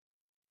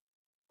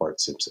 Bart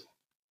Simpson.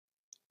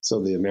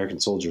 So the American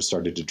soldiers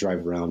started to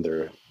drive around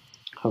their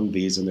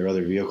Humvees and their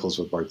other vehicles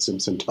with Bart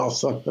Simpson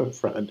dolls on the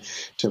front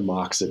to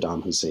mock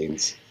Saddam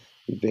Hussein's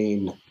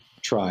vain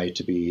try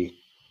to be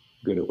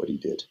good at what he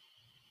did.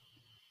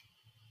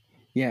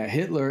 Yeah,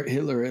 Hitler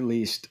at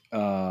least,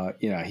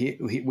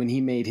 he when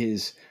he made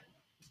his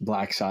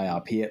black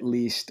psyop, he at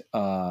least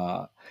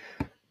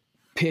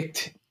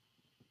picked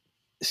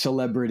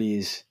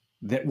celebrities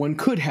that one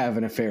could have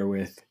an affair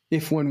with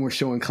if one were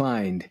so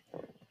inclined.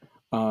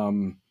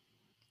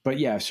 But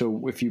yeah,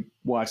 so if you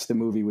watch the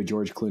movie with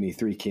George Clooney,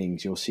 Three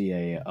Kings, you'll see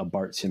a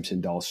Bart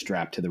Simpson doll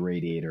strapped to the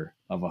radiator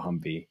of a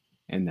Humvee,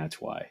 and that's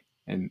why.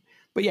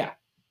 But yeah.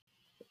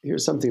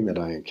 Here's something that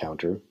I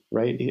encounter,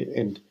 right?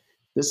 And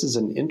this is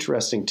an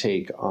interesting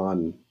take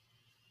on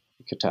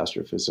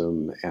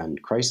catastrophism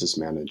and crisis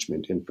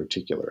management in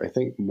particular. I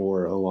think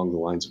more along the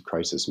lines of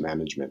crisis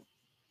management.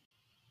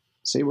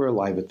 Say we're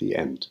alive at the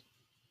end,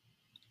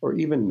 or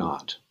even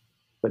not,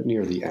 but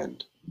near the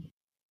end.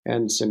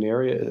 And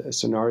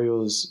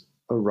scenarios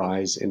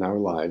arise in our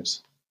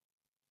lives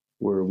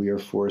where we are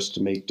forced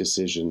to make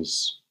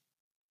decisions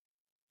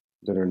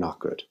that are not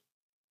good.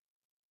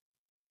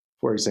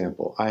 For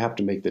example, I have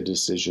to make the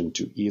decision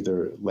to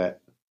either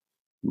let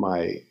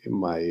my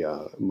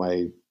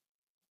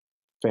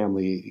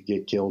family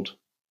get killed.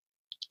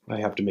 I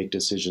have to make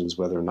decisions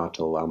whether or not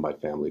to allow my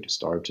family to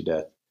starve to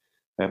death.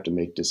 I have to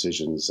make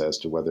decisions as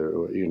to whether,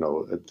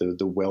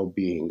 the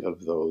well-being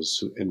of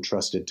those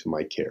entrusted to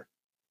my care.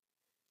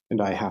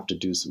 And I have to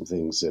do some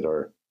things that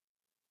are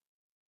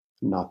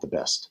not the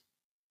best.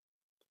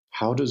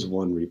 How does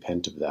one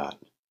repent of that?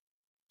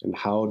 And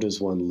how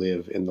does one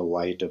live in the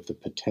light of the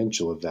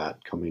potential of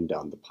that coming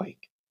down the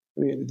pike?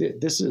 I mean,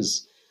 this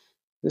is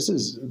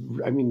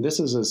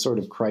a sort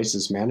of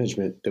crisis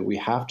management that we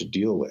have to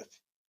deal with.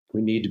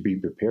 We need to be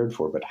prepared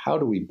for, but how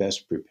do we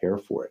best prepare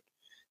for it?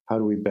 How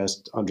do we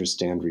best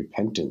understand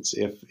repentance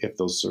if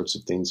those sorts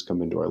of things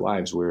come into our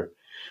lives where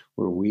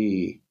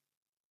we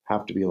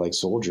have to be like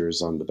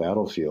soldiers on the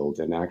battlefield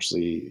and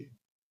actually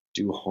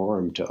do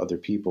harm to other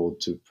people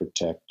to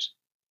protect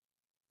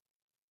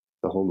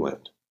the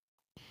homeland?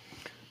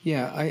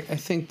 Yeah, I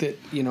think that,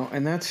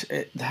 and that's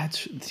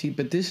see,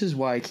 but this is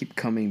why I keep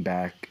coming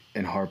back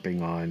and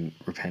harping on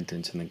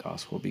repentance in the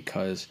gospel,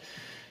 because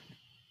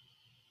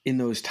in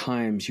those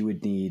times you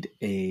would need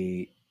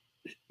a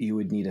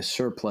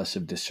surplus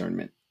of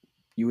discernment.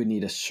 You would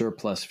need a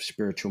surplus of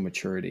spiritual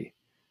maturity.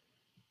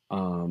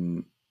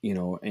 You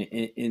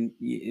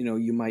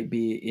might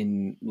be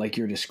in, like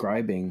you're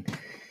describing,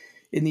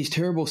 in these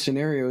terrible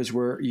scenarios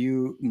where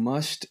you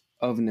must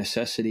of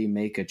necessity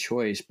make a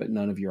choice, but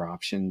none of your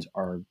options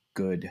are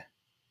good.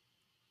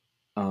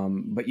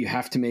 But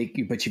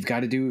you've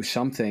got to do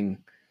something.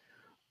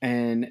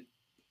 And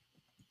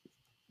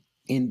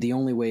the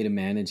only way to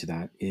manage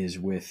that is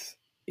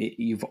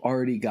you've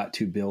already got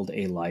to build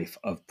a life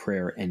of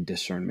prayer and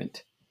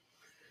discernment,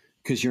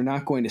 because you're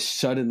not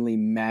suddenly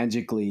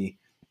magically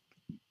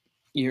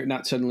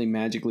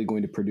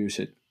going to produce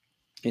it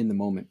in the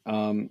moment.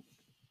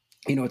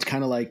 It's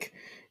kind of like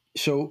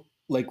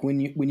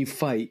when you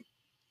fight,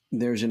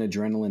 there's an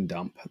adrenaline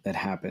dump that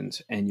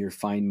happens and your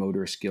fine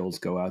motor skills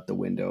go out the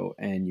window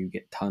and you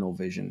get tunnel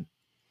vision.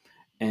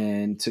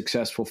 And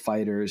successful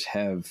fighters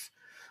have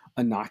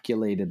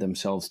inoculated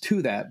themselves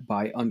to that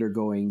by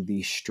undergoing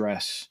the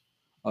stress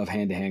of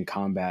hand-to-hand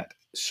combat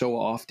so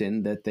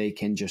often that they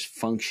can just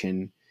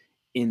function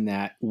in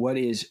that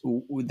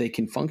they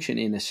can function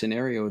in a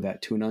scenario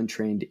that to an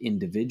untrained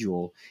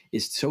individual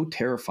is so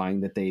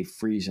terrifying that they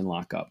freeze and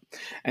lock up.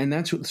 And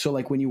that's what, so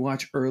like when you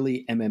watch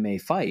early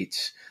MMA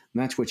fights,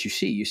 that's what you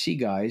see. You see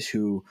guys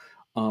who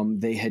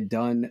they had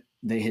done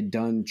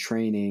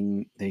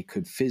training, they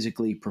could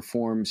physically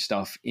perform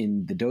stuff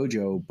in the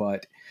dojo,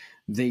 but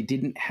they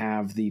didn't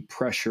have the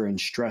pressure and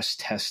stress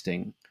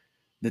testing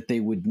that they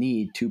would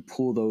need to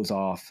pull those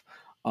off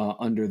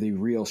under the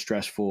real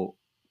stressful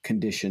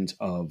conditions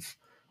of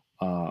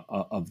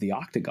the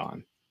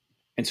octagon.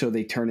 And so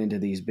they turn into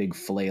these big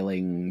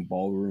flailing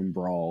ballroom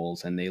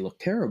brawls and they look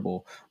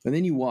terrible. But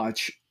then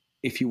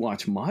if you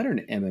watch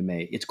modern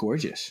MMA, it's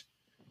gorgeous.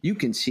 You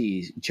can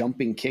see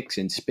jumping kicks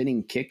and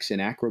spinning kicks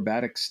and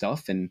acrobatic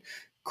stuff and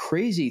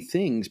crazy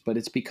things, but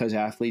it's because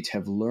athletes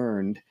have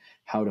learned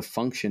how to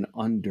function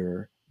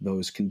under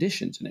those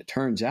conditions. And it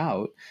turns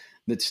out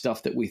that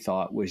stuff that we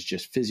thought was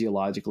just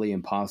physiologically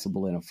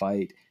impossible in a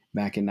fight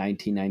back in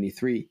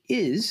 1993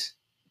 is,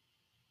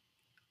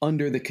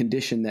 under the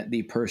condition that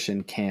the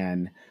person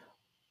can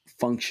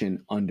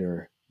function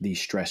under the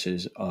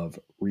stresses of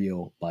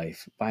real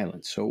life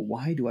violence. So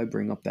why do I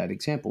bring up that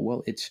example?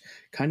 Well, it's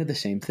kind of the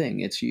same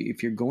thing. It's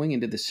if you're going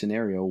into the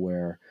scenario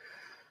where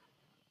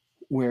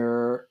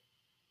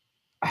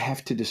I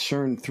have to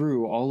discern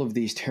through all of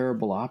these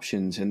terrible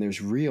options and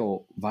there's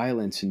real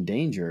violence and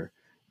danger,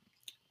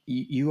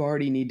 you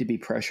already need to be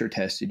pressure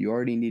tested. You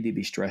already need to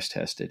be stress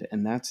tested.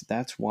 And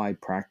that's why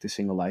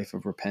practicing a life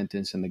of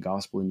repentance and the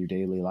gospel in your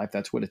daily life,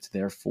 that's what it's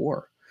there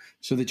for.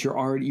 So that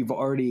you've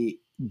already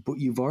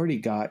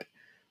got,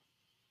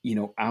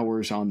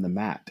 hours on the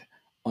mat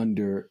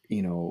under,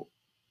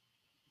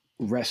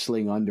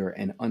 wrestling under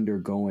and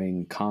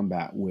undergoing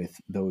combat with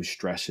those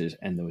stresses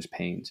and those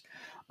pains.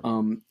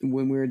 When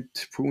we were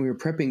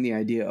prepping the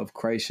idea of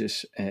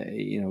crisis,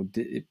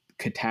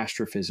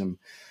 catastrophism,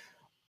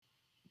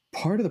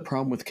 part of the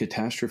problem with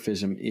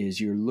catastrophism is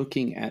you're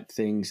looking at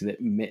things that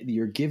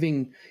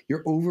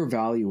you're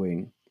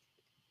overvaluing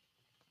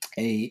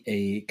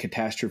a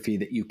catastrophe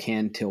that you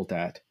can tilt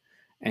at.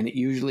 And it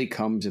usually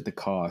comes at the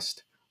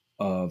cost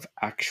of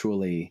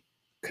actually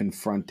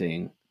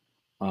confronting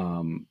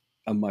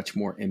a much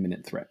more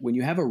imminent threat. When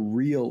you have a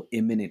real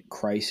imminent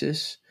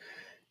crisis,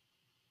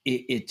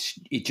 it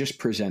just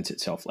presents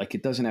itself. Like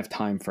it doesn't have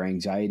time for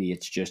anxiety.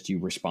 It's just you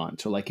respond.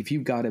 So like if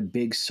you've got a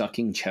big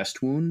sucking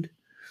chest wound,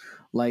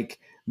 like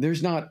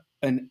there's not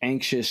an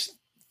anxious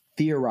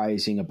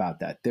theorizing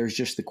about that. There's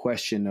just the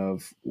question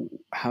of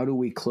how do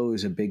we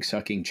close a big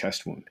sucking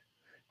chest wound?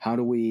 How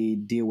do we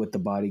deal with the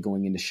body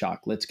going into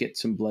shock? Let's get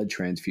some blood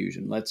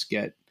transfusion. Let's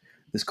get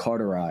this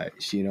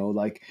cauterized,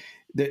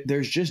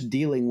 there's just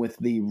dealing with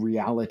the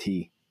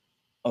reality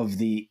of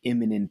the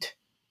imminent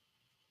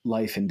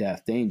life and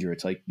death danger.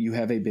 It's like you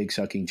have a big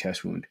sucking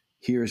chest wound.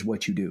 Here's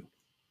what you do.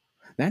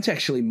 That's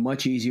actually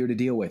much easier to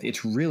deal with.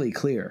 It's really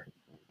clear.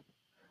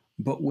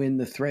 But when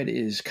the threat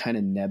is kind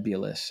of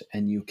nebulous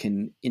and you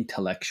can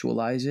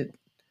intellectualize it,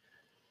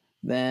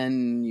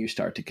 then you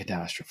start to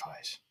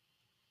catastrophize.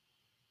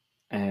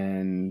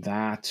 And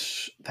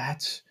that's,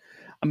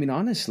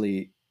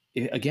 honestly,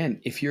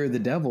 again, if you're the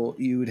devil,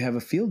 you would have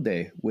a field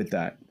day with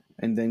that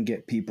and then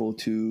get people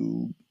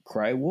to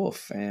cry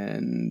wolf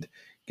and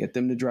get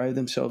them to drive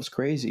themselves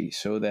crazy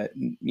so that,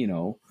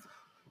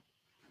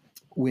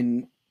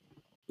 when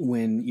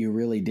you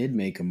really did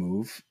make a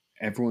move,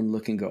 everyone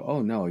look and go,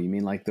 oh no, you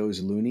mean like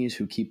those loonies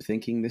who keep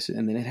thinking this,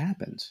 and then it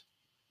happens.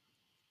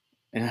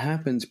 And it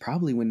happens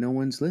probably when no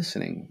one's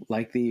listening,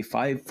 like the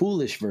 5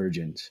 foolish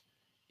virgins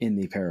in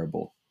the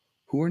parable,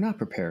 who are not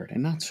prepared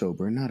and not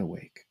sober and not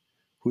awake,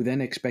 who then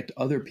expect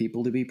other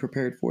people to be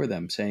prepared for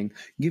them, saying,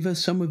 give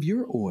us some of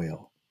your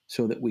oil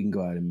so that we can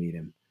go out and meet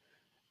him.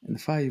 And the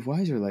 5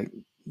 wise are like,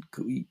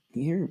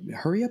 here,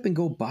 hurry up and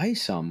go buy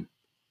some.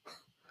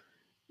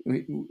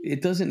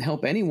 It doesn't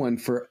help anyone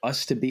for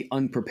us to be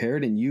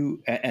unprepared and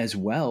you as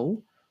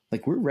well.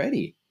 Like we're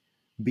ready.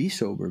 Be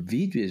sober,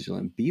 be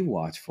vigilant, be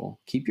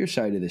watchful, keep your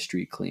side of the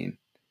street clean.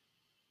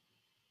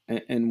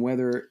 And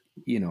whether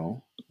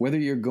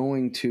you're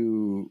going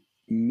to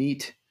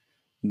meet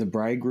the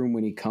bridegroom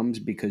when he comes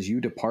because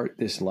you depart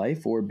this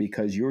life or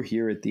because you're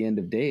here at the end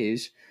of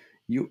days,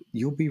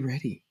 you'll be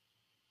ready.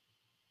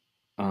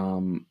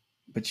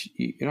 But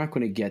you're not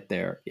going to get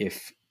there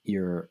if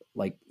you're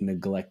like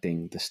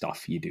neglecting the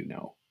stuff you do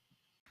know.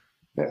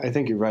 I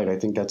think you're right. I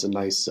think that's a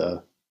nice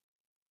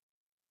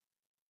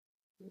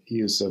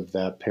use of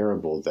that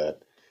parable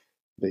that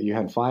you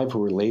had 5 who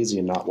were lazy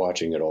and not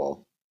watching at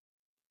all.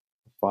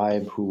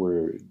 5 who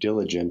were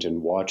diligent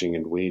and watching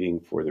and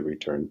waiting for the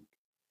return.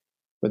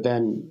 But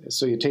then,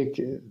 so you take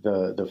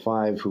the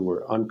 5 who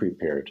were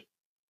unprepared,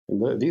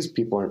 and these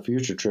people aren't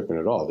future tripping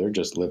at all. They're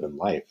just living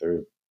life.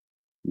 They're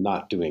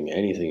not doing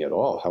anything at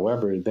all.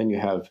 However, then you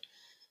have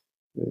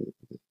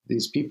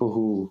these people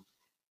who,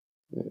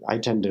 I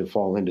tend to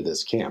fall into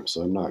this camp,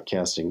 so I'm not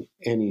casting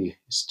any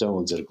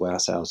stones at a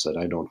glass house that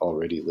I don't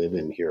already live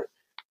in here.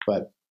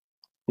 But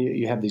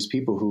you have these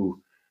people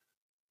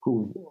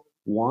who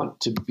want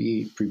to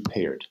be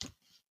prepared.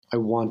 I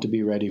want to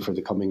be ready for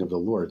the coming of the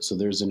Lord. So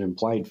there's an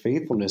implied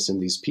faithfulness in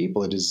these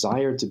people, a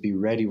desire to be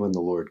ready when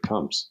the Lord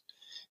comes,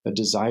 a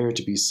desire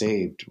to be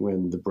saved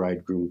when the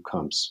bridegroom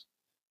comes,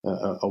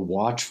 a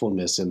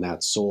watchfulness in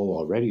that soul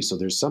already. So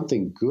there's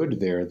something good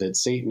there that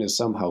Satan is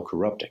somehow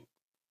corrupting.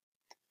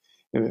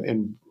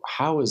 And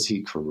how is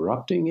he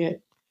corrupting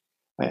it?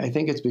 I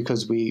think it's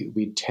because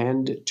we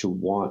tend to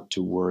want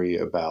to worry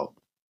about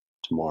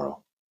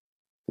tomorrow.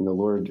 And the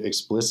Lord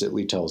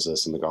explicitly tells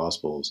us in the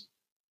Gospels,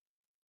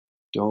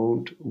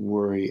 don't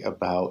worry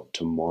about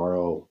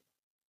tomorrow.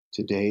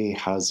 Today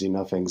has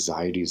enough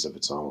anxieties of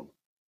its own.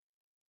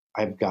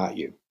 I've got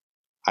you.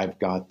 I've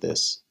got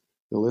this.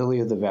 The lily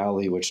of the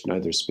valley, which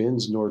neither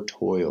spins nor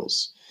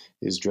toils,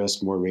 is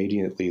dressed more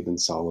radiantly than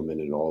Solomon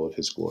in all of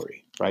his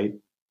glory, right?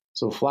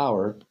 So a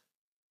flower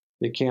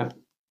that can't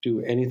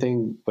do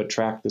anything but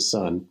track the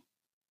sun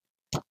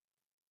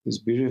is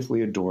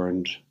beautifully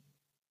adorned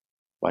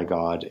by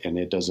God, and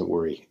it doesn't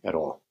worry at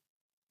all.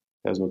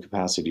 It has no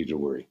capacity to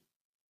worry.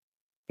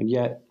 And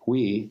yet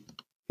we,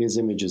 his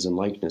images and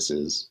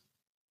likenesses,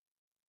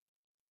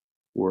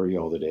 worry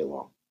all the day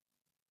long.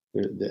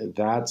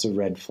 That's a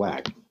red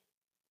flag.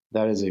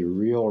 That is a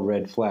real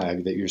red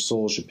flag that your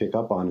soul should pick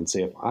up on and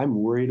say, if I'm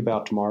worried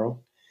about tomorrow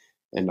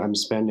and I'm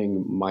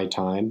spending my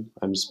time,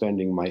 I'm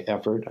spending my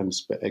effort, I'm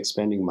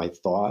expending my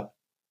thought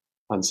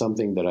on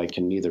something that I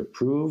can neither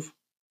prove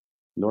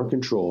nor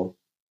control,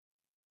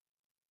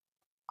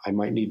 I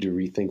might need to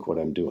rethink what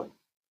I'm doing.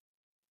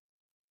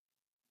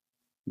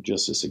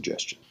 Just a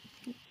suggestion.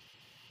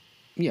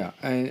 Yeah,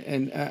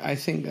 and I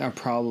think our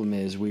problem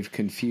is we've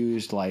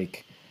confused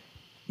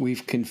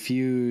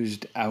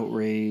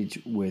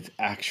outrage with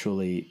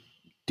actually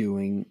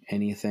doing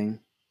anything.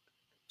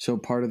 So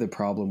part of the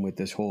problem with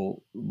this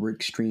whole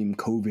extreme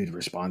COVID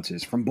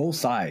responses from both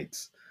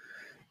sides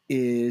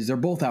is they're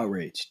both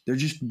outraged. They're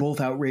just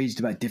both outraged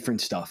about different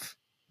stuff.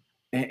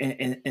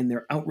 And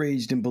they're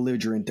outraged and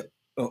belligerent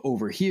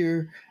over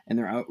here, and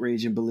they're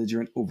outraged and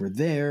belligerent over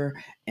there.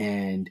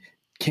 And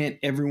can't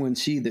everyone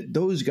see that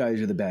those guys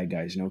are the bad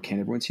guys? No,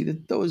 can't everyone see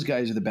that those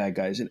guys are the bad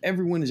guys? And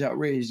everyone is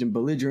outraged and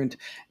belligerent,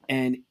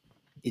 and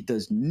it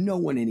does no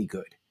one any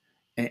good.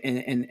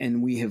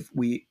 And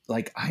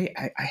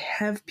I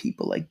have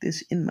people like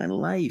this in my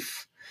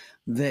life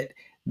that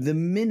the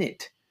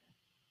minute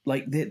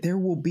there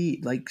will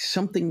be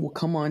something will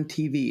come on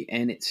TV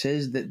and it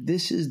says that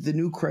this is the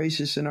new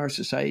crisis in our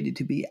society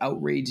to be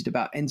outraged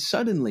about, and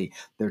suddenly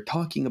they're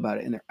talking about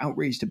it and they're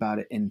outraged about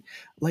it, and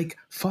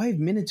 5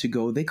 minutes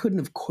ago they couldn't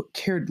have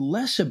cared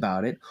less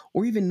about it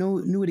or even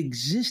knew it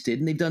existed,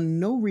 and they've done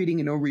no reading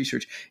and no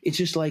research. It's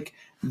just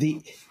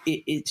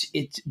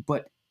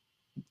but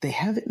they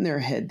have it in their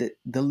head that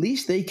the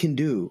least they can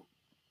do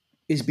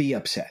is be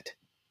upset.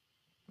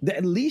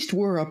 At least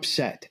we're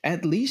upset.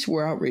 At least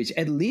we're outraged.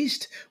 At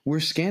least we're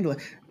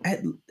scandalized.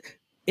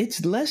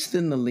 It's less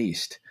than the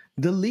least.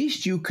 The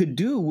least you could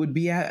do would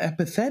be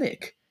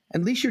apathetic.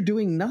 At least you're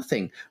doing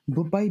nothing.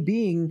 But by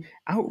being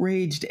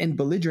outraged and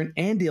belligerent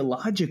and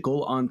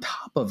illogical on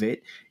top of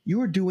it,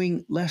 you're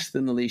doing less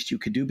than the least you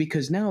could do,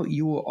 because now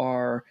you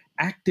are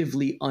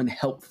actively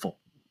unhelpful.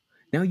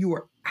 Now you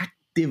are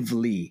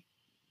actively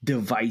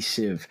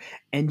divisive,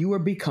 and you are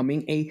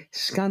becoming a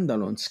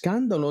skandalon.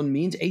 Skandalon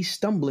means a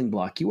stumbling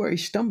block. You are a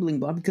stumbling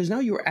block because now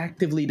you are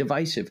actively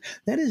divisive.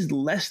 That is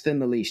less than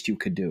the least you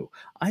could do.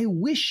 I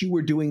wish you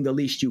were doing the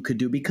least you could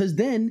do, because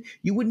then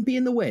you wouldn't be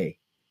in the way.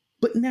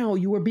 But now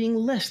you are being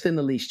less than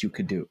the least you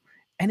could do.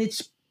 And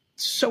it's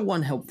so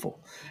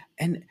unhelpful.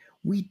 And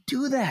we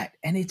do that.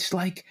 And it's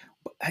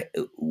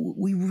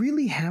we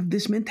really have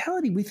this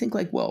mentality. We think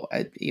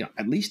at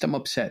least I'm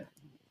upset.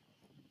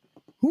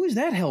 Who is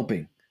that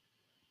helping?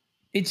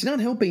 It's not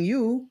helping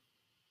you.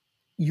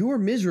 You're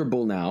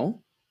miserable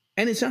now,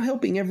 and it's not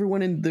helping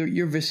everyone in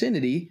your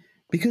vicinity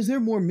because they're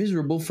more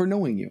miserable for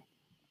knowing you.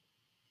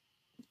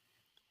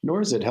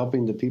 Nor is it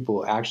helping the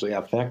people actually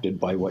affected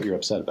by what you're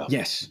upset about.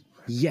 Yes.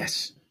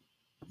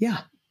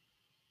 Yeah.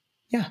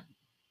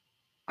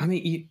 I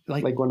mean,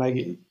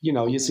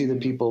 when you see the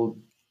people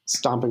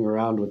stomping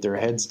around with their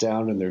heads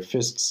down and their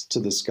fists to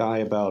the sky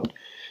about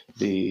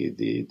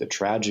the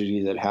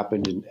tragedy that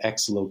happened in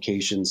X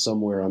location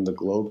somewhere on the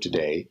globe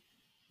today,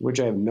 which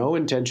I have no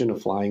intention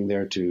of flying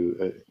there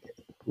to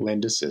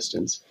lend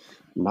assistance.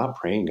 I'm not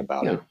praying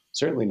about it.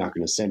 Certainly not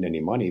going to send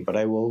any money, but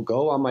I will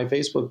go on my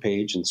Facebook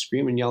page and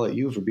scream and yell at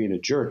you for being a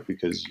jerk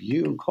because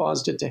you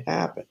caused it to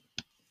happen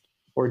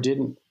or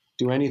didn't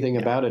do anything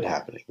about it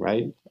happening,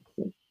 right?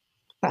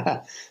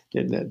 That's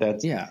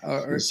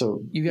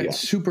so you got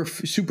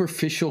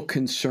superficial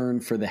concern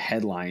for the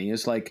headline.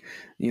 It's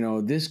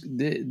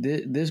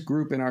this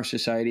group in our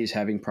society is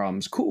having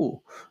problems.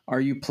 Cool.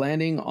 Are you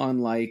planning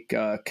on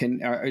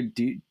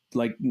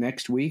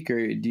next week,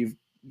 or do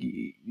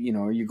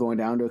are you going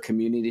down to a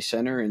community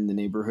center in the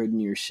neighborhood in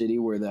your city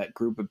where that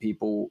group of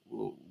people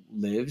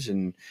lives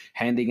and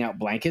handing out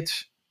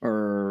blankets,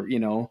 or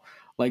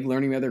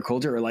learning about their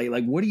culture, or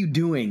what are you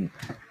doing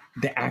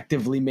to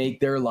actively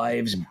make their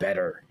lives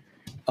better?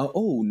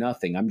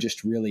 Nothing. I'm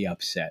just really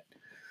upset.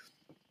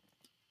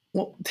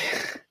 Well,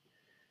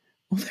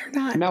 well, they're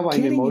not Now I'm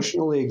getting it.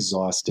 emotionally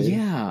exhausted.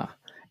 Yeah.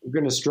 I'm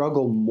going to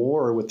struggle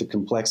more with the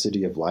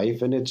complexity of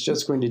life, and it's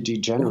just going to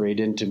degenerate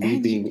into me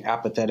And being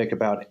apathetic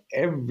about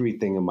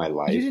everything in my you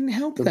life didn't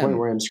help to the point them.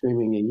 where I'm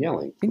screaming and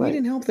yelling. And you Right.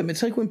 didn't help them.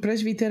 It's like when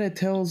Presbitera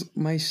tells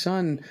my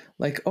son,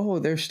 like, oh,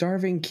 they're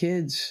starving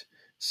kids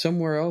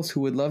somewhere else who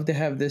would love to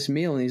have this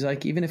meal. And he's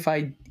like, even if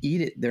I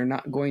eat it, they're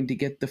not going to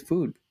get the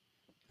food.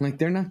 Like,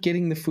 they're not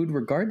getting the food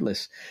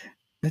regardless.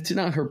 That's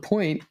not her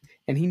point,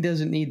 and he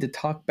doesn't need to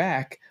talk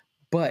back.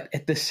 But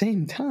at the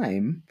same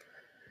time,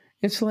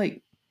 it's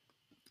like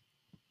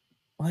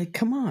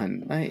come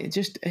on,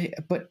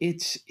 but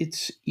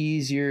it's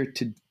easier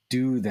to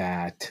do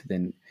that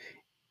than,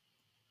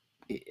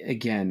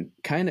 again,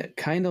 kind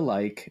of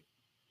like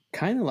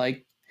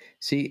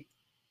see,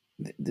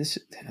 this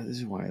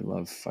is why I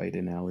love fight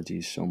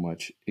analogies so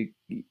much.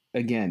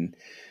 Again,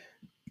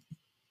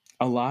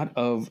 a lot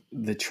of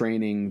the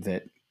training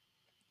that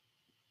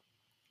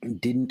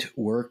didn't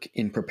work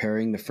in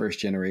preparing the first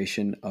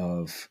generation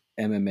of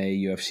MMA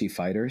UFC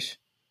fighters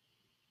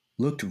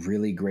looked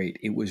really great.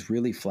 It was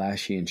really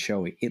flashy and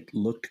showy. It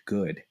looked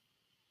good.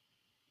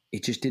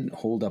 It just didn't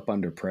hold up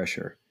under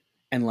pressure.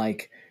 And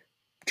like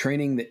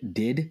training that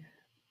did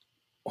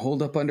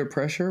hold up under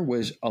pressure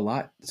was a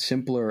lot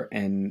simpler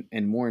and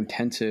more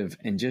intensive,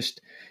 and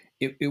just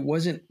it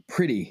wasn't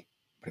pretty,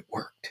 but it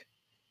worked,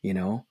 you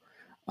know?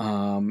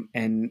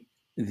 And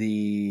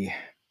the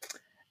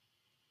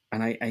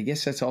and I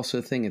guess that's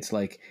also the thing. It's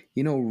like,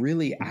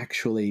 really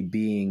actually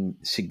being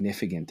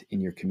significant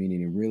in your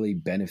community, really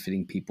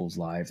benefiting people's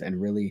lives,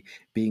 and really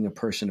being a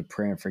person of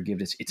prayer and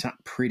forgiveness. It's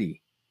not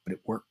pretty, but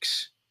it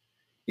works.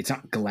 It's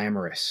not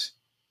glamorous,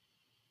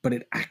 but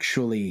it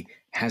actually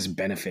has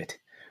benefit.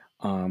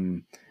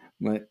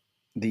 But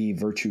the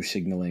virtue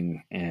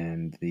signaling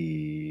and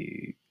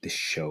the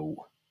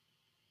show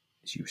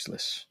is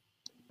useless.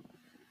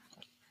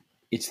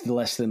 It's the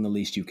less than the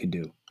least you can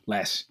do.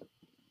 Less.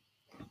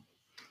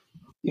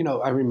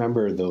 I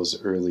remember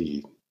those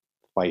early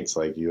fights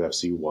like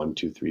UFC 1,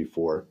 2, 3,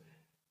 4.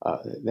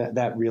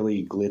 That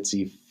really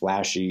glitzy,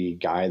 flashy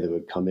guy that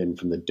would come in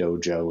from the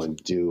dojo and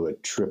do a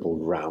triple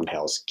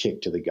roundhouse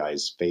kick to the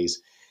guy's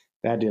face,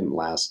 that didn't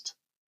last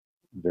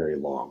very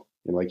long.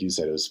 And like you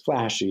said, it was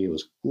flashy, it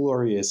was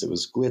glorious, it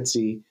was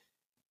glitzy,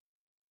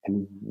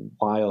 and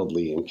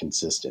wildly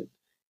inconsistent.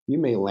 You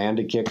may land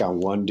a kick on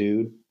one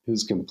dude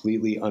who's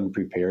completely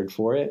unprepared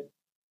for it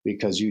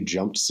because you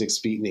jumped 6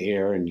 feet in the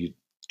air and you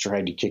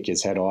tried to kick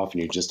his head off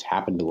and you just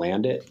happened to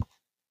land it,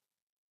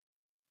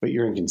 but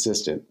you're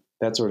inconsistent.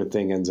 That sort of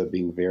thing ends up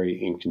being very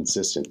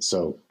inconsistent.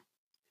 So,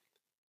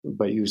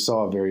 but you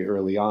saw very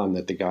early on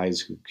that the guys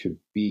who could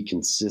be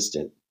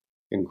consistent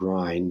and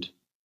grind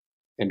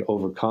and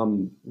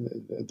overcome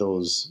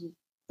those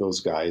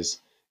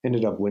guys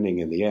ended up winning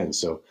in the end.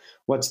 So,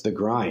 what's the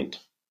grind,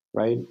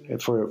 right?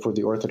 For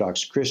the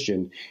Orthodox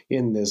Christian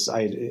in this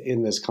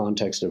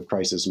context of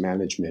crisis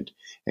management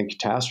and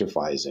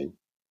catastrophizing,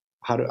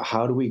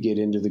 how do we get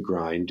into the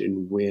grind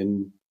and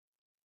win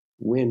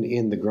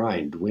in the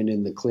grind, win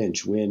in the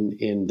clinch, win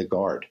in the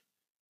guard?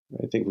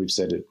 I think we've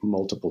said it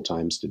multiple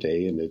times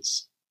today, and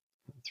it's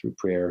through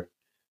prayer,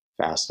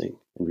 fasting,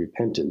 and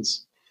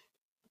repentance.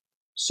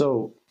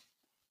 So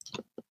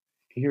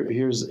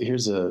here's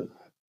a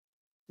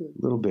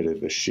little bit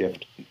of a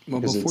shift. Well,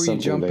 before you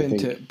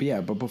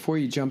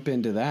jump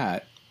into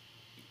that,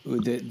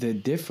 the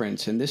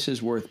difference, and this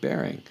is worth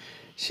bearing.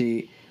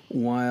 See,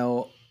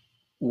 while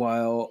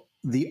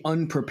the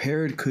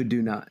unprepared could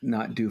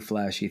not do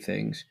flashy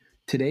things,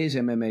 today's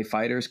MMA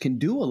fighters can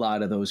do a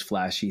lot of those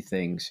flashy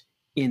things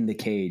in the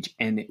cage,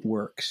 and it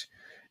works.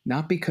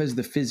 Not because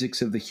the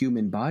physics of the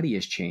human body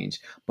has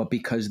changed, but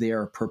because they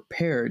are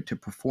prepared to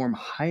perform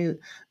high.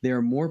 They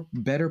are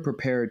better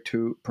prepared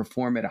to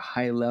perform at a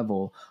high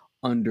level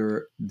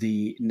under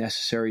the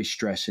necessary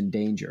stress and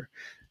danger,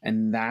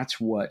 and that's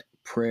what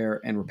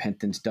prayer and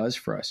repentance does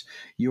for us.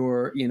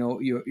 Your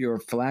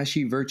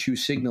flashy virtue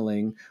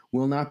signaling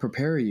will not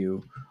prepare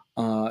you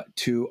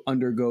to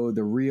undergo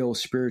the real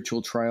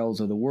spiritual trials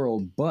of the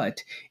world.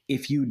 But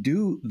if you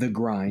do the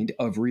grind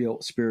of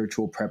real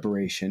spiritual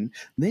preparation,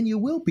 then you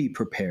will be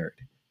prepared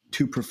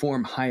to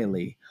perform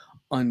highly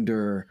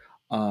under,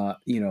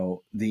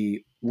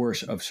 the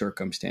worst of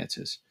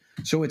circumstances.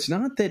 So it's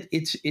not that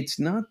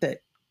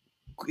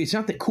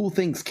cool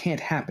things can't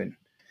happen.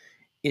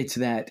 It's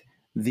that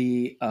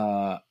the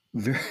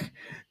very,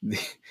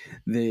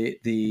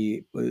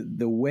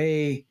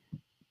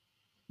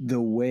 the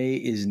way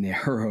is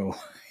narrow,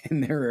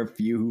 and there are a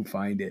few who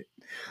find it,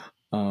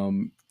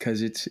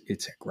 because it's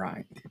a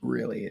grind. It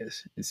really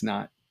is. It's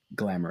not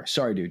glamorous.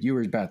 Sorry, dude, you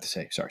were about to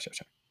say. Sorry.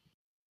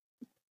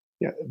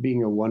 Yeah,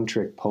 being a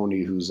one-trick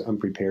pony who's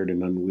unprepared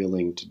and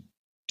unwilling to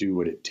do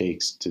what it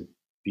takes to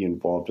be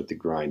involved with the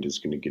grind is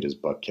going to get his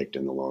butt kicked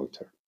in the long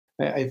term.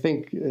 I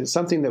think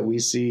something that we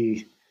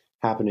see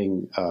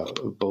happening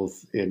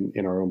both in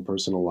our own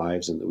personal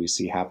lives and that we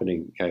see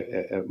happening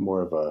at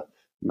more of a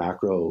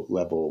macro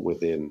level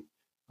within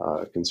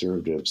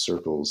conservative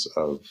circles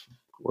of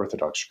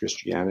Orthodox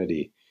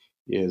Christianity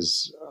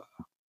is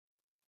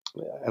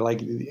I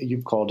like,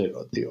 you've called it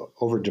the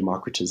over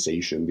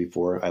democratization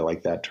before. I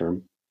like that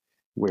term,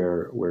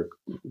 where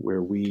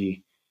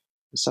we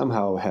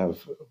somehow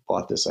have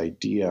bought this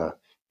idea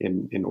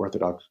in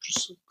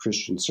Orthodox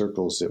Christian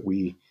circles that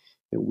we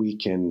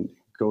can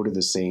go to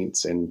the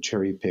saints and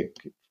cherry pick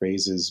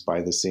phrases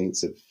by the saints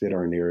that fit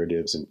our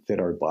narratives and fit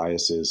our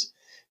biases,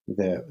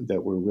 that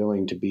we're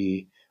willing to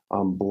be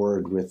on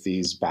board with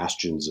these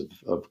bastions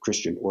of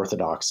Christian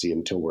orthodoxy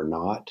until we're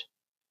not,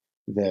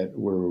 that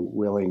we're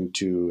willing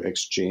to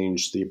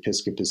exchange the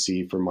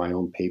episcopacy for my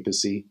own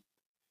papacy,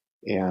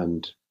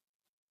 and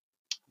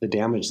the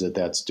damage that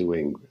that's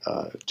doing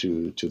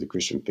to the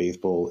Christian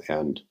faithful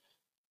and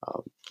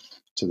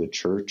to the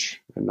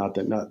church. And not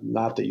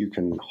that you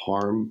can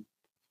harm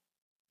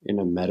in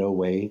a meta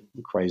way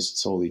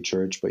Christ's holy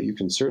church, but you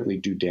can certainly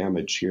do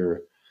damage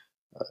here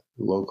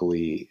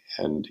locally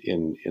and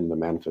in the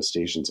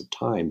manifestations of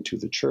time to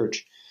the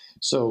church.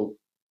 So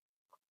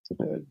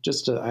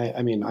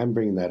I mean, I'm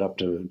bringing that up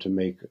to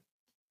make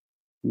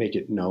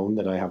it known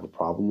that I have a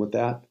problem with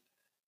that.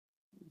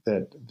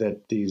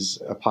 That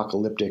these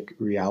apocalyptic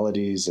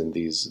realities and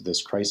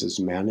this crisis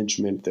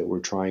management that we're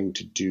trying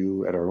to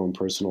do at our own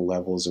personal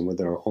levels and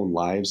within our own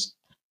lives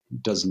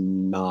does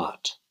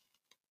not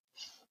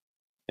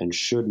and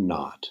should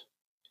not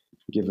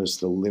give us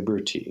the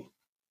liberty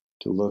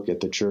to look at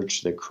the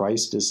church that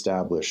Christ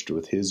established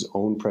with his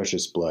own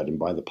precious blood and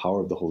by the power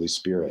of the Holy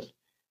Spirit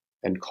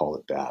and call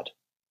it bad.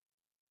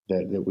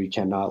 That we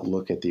cannot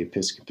look at the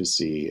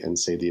episcopacy and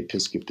say the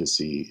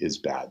episcopacy is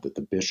bad, that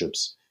the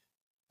bishops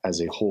as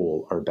a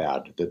whole are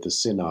bad, that the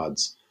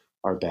synods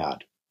are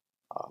bad.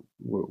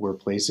 We're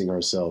placing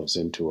ourselves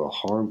into a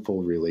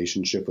harmful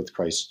relationship with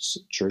Christ's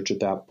church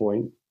at that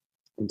point,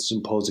 and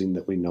supposing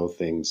that we know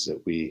things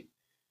that we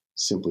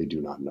simply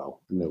do not know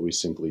and that we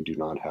simply do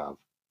not have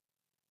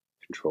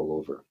control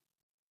over.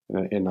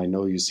 And I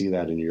know you see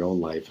that in your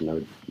own life, and I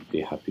would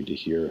be happy to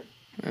hear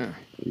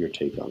your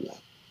take on that.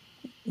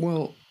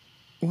 Well,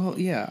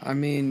 yeah. I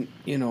mean,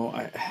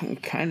 I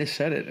kind of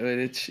said it.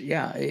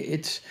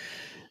 It's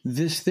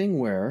this thing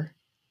where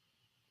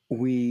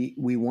we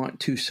want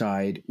to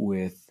side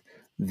with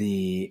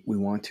the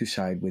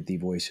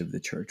voice of the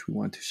church. We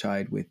want to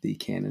side with the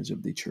canons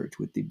of the church,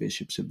 with the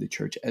bishops of the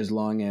church, as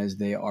long as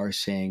they are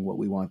saying what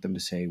we want them to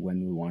say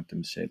when we want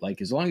them to say it.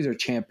 Like as long as they're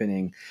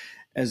championing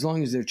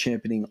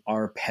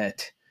our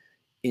pet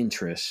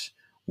interests,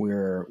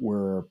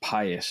 we're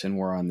pious and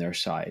we're on their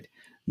side.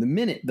 The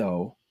minute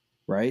though,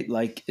 right?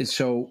 Like,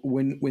 so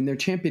when they're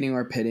championing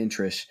our pet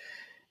interests,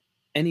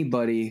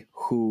 anybody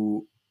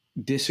who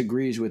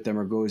disagrees with them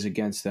or goes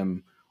against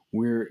them,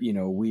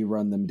 we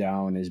run them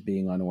down as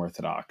being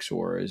unorthodox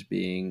or as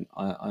being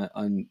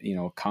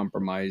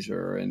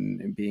compromiser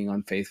and being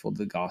unfaithful to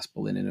the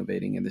gospel and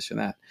innovating and this and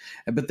that.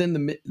 But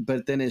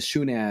then as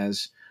soon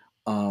as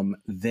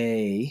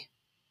they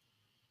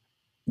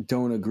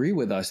don't agree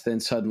with us, then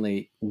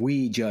suddenly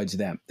we judge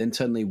them. Then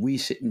suddenly we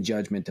sit in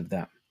judgment of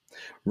them,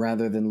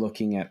 rather than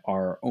looking at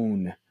our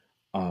own,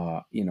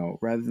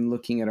 rather than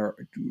looking at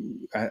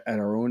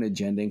our own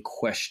agenda and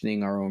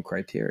questioning our own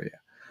criteria.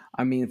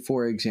 I mean,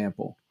 for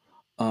example,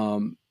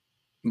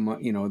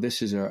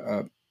 this is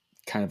a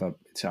kind of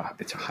it's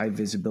a high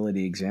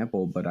visibility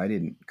example, but I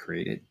didn't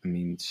create it. I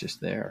mean, it's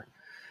just there.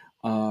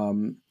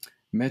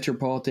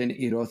 Metropolitan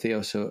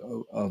Erotheos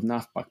of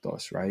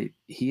Nafpaktos, right?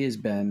 He has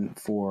been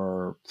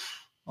for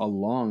a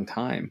long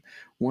time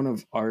one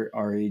of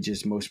our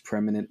age's most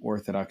preeminent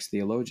Orthodox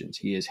theologians.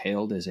 He is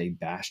hailed as a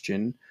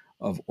bastion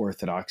of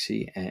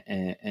orthodoxy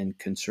and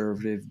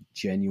conservative,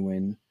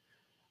 genuine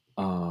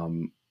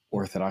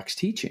Orthodox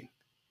teaching.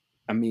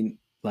 I mean,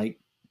 like,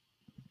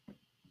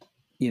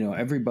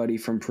 everybody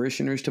from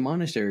parishioners to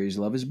monasteries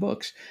love his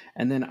books.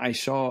 And then I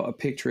saw a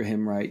picture of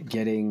him, right,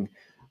 getting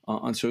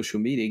on social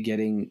media,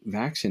 getting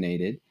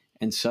vaccinated,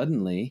 and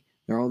suddenly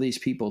there are all these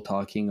people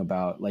talking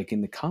about, like,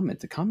 in the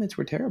comments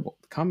were terrible.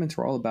 The comments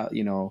were all about,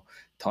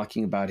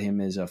 talking about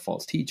him as a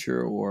false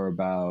teacher or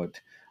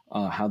about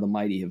how the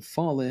mighty have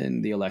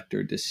fallen, the elect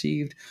are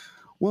deceived.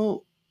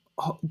 Well,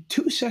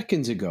 2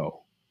 seconds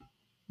ago,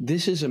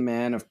 this is a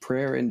man of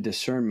prayer and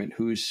discernment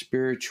whose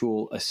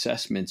spiritual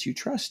assessments you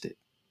trusted.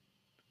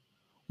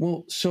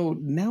 Well, so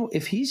now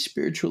if he's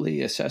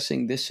spiritually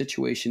assessing this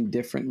situation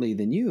differently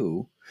than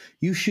you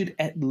should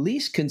at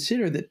least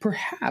consider that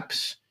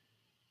perhaps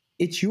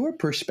it's your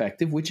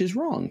perspective which is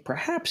wrong.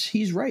 Perhaps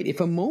he's right. If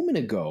a moment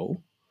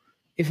ago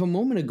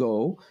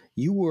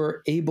you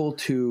were able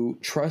to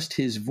trust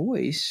his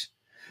voice,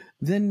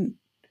 then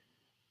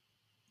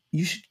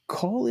you should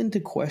call into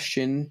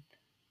question,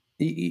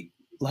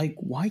 like,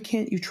 why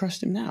can't you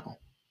trust him now?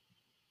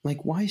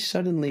 Like, why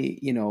suddenly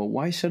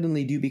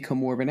do you become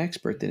more of an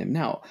expert than him?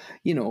 Now,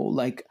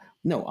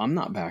 no, I'm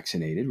not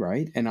vaccinated,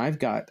 right? And I've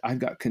got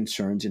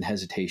concerns and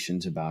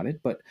hesitations about it,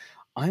 but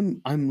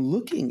I'm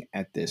looking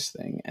at this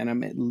thing and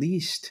I'm at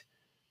least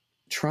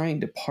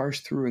trying to parse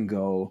through and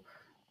go,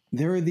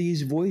 there are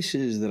these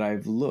voices that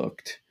I've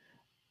looked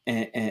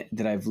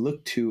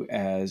to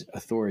as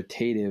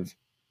authoritative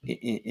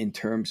in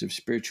terms of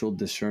spiritual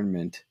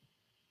discernment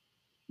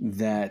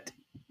that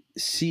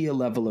see a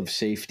level of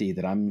safety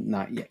that I'm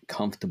not yet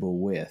comfortable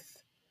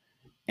with.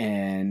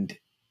 And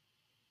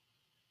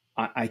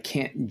I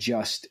can't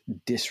just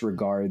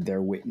disregard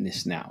their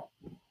witness now.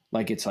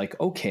 Like, it's like,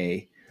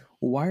 okay,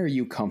 why are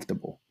you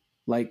comfortable?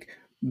 Like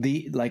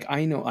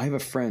I know I have a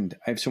friend,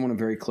 I have someone I'm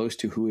very close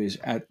to who is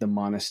at the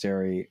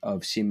monastery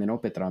of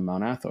Simenopetra,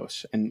 Mount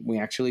Athos, and we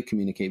actually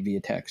communicate via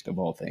text of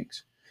all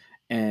things.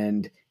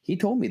 And he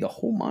told me the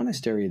whole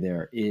monastery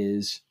there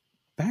is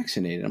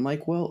vaccinated. I'm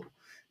like, well,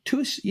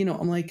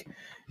 I'm like,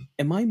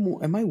 am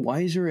I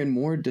wiser and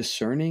more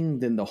discerning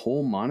than the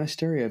whole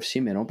monastery of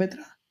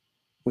Simenopetra?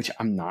 Which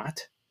I'm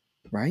not,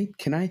 right?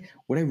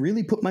 Would I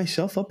really put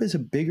myself up as a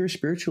bigger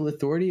spiritual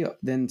authority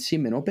than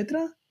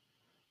Simenopetra?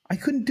 I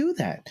couldn't do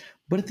that.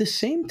 But at the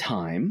same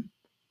time,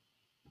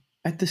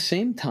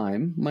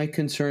 my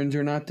concerns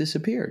are not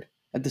disappeared.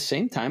 At the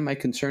same time, my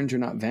concerns are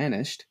not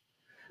vanished.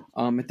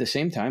 At the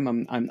same time,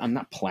 I'm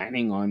not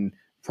planning on,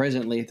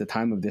 presently at the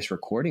time of this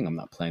recording, I'm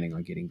not planning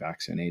on getting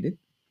vaccinated,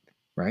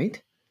 right?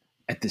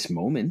 At this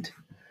moment.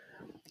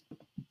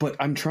 But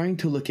I'm trying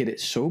to look at it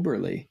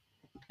soberly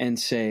and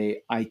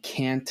say, I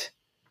can't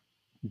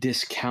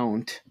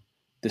discount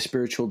the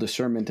spiritual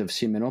discernment of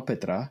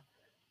Simenopetra.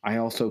 I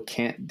also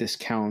can't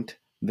discount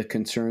the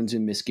concerns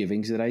and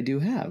misgivings that I do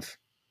have.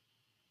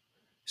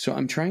 So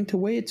I'm trying to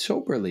weigh it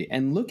soberly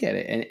and look at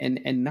it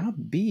and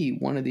not be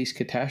one of these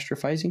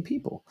catastrophizing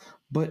people.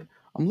 But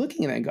I'm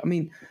looking at it, I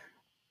mean,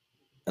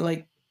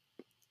 like,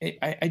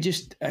 I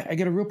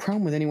get a real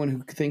problem with anyone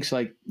who thinks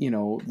like,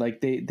 like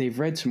they've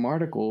read some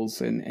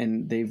articles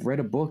and they've read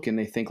a book and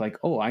they think like,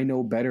 oh, I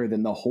know better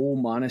than the whole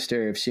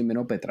monastery of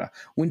Simenopetra.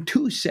 When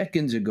 2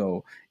 seconds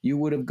ago, you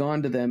would have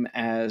gone to them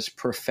as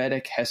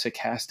prophetic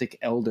hesychastic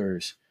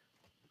elders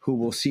who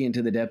will see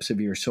into the depths of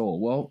your soul.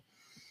 Well,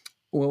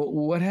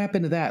 what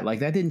happened to that? Like,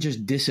 that didn't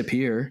just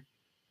disappear.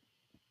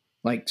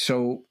 Like,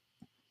 so,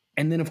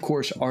 and then of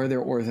course, are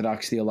there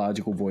Orthodox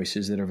theological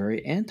voices that are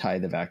very anti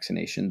the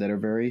vaccination, that are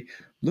very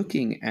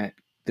looking at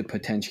the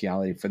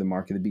potentiality for the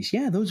mark of the beast?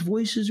 Yeah, those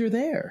voices are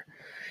there.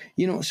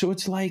 So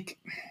it's like,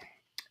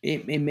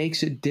 it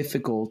makes it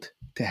difficult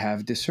to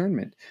have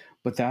discernment.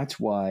 But that's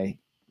why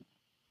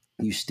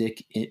you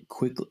stick it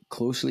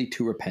closely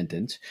to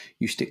repentance.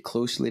 You stick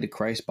closely to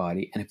Christ's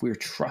body. And if we're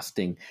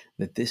trusting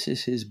that this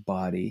is his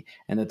body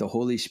and that the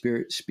Holy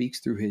Spirit speaks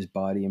through his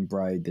body and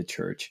bride, the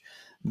church,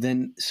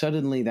 then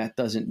suddenly that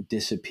doesn't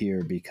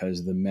disappear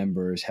because the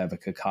members have a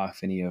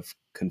cacophony of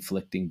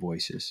conflicting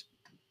voices.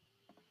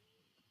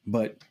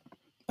 But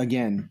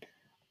again,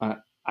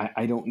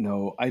 I don't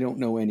know. I don't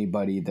know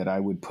anybody that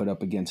I would put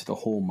up against the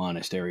whole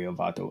monastery of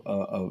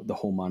the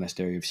whole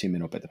monastery of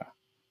Simenopetra.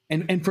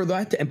 And for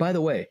that, and by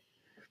the way,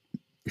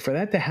 for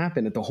that to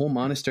happen at the whole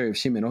monastery of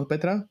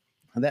Simenopetra,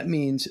 that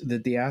means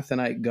that the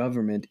Athonite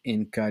government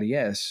in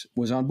Caries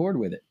was on board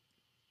with it.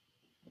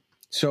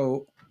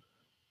 So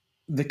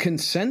the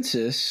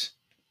consensus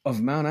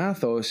of Mount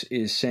Athos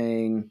is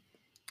saying,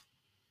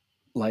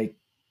 like,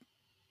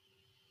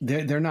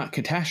 they're not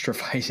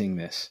catastrophizing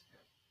this.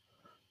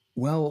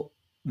 Well,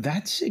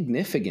 that's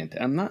significant.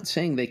 I'm not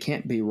saying they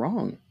can't be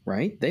wrong,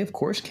 right? They, of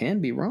course,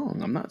 can be wrong.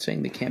 I'm not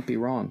saying they can't be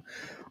wrong.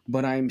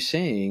 But I'm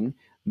saying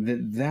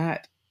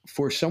that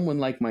for someone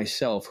like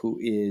myself who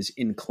is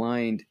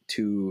inclined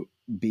to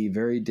be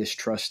very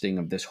distrusting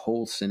of this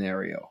whole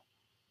scenario,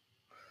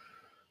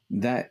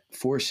 that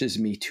forces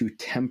me to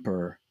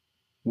temper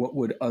what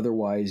would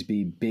otherwise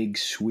be big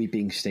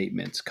sweeping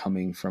statements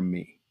coming from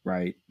me,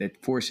 right?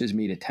 It forces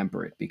me to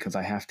temper it because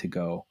I have to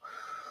go,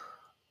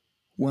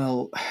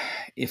 well,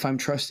 if I'm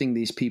trusting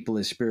these people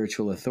as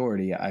spiritual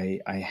authority,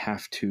 I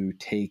have to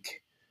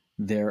take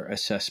their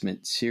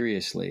assessment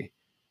seriously.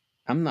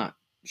 I'm not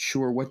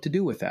sure what to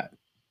do with that,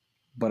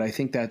 but I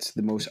think that's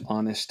the most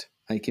honest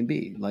I can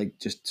be, like,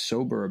 just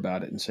sober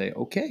about it and say,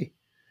 okay,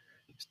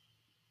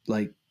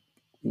 like,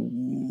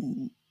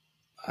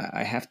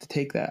 I have to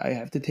take that. I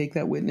have to take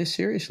that witness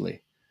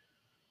seriously.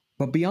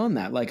 But beyond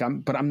that, like,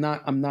 I'm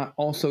not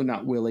also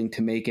not willing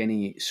to make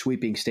any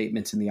sweeping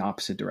statements in the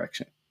opposite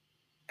direction.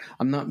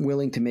 I'm not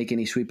willing to make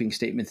any sweeping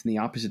statements in the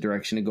opposite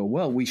direction and go,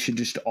 well, we should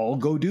just all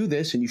go do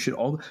this and you should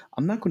all.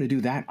 I'm not going to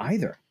do that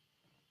either.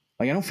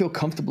 Like, I don't feel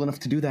comfortable enough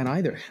to do that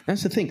either.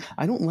 That's the thing.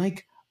 I don't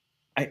like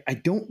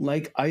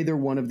either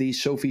one of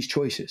these Sophie's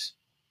choices,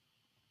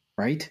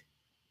 right?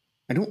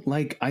 I don't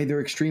like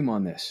either extreme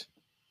on this.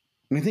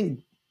 And I think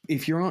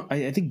if you're on,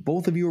 I think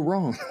both of you are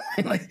wrong.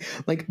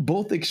 like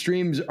both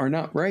extremes are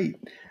not right.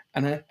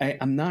 And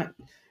I'm not,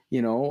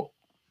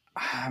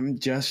 I'm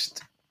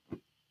just,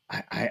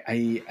 but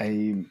I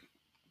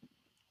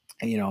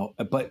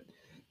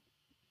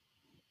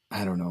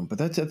don't know, but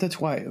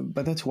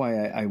that's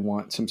why I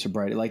want some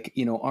sobriety. Like,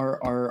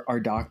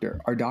 our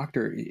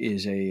doctor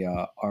is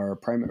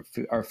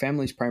our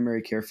family's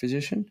primary care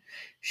physician.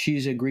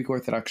 She's a Greek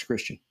Orthodox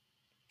Christian.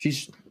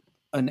 She's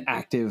an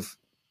active,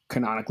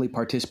 canonically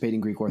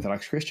participating Greek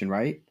Orthodox Christian,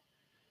 right?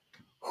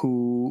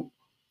 Who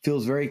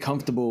feels very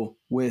comfortable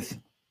with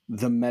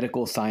the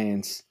medical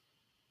science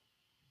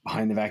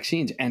behind the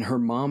vaccines. And her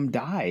mom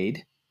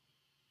died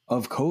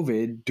of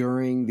COVID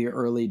during the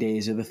early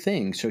days of the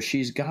thing. So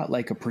she's got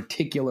like a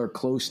particular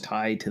close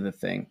tie to the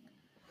thing.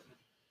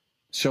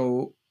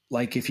 So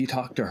like if you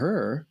talk to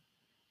her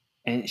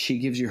and she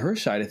gives you her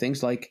side of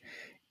things, like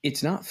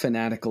it's not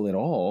fanatical at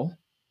all,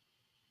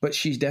 but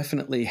she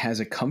definitely has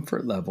a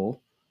comfort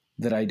level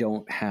that I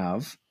don't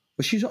have.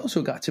 But she's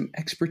also got some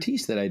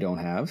expertise that I don't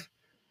have.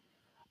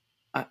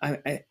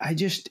 I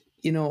just,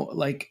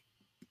 like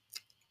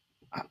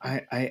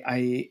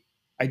I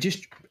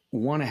just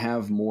want to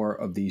have more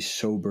of these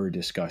sober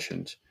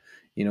discussions,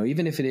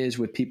 even if it is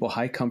with people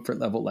high comfort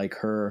level like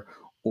her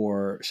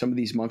or some of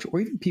these monks, or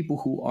even people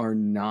who are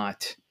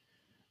not,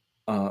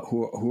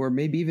 who are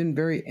maybe even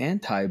very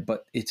anti,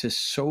 but it's a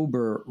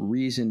sober,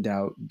 reasoned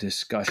out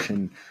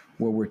discussion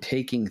where we're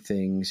taking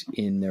things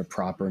in their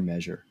proper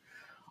measure.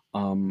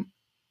 I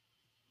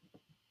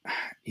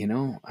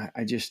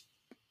just,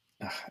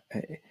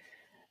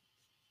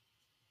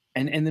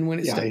 and then when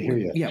it's I hear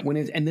you. when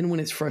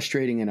it's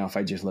frustrating enough,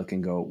 I just look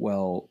and go,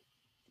 well,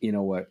 you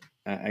know what?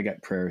 I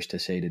got prayers to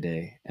say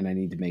today, and I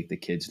need to make the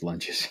kids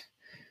lunches.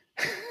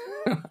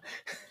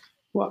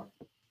 Well,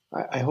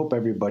 I hope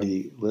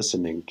everybody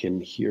listening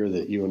can hear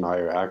that you and I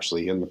are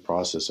actually in the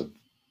process of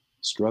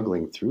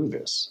struggling through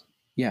this.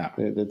 Yeah.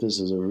 That this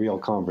is a real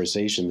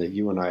conversation that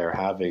you and I are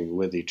having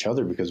with each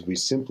other because we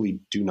simply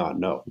do not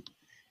know.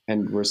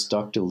 And we're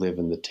stuck to live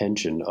in the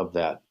tension of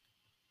that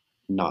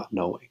not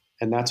knowing.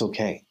 And that's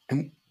okay.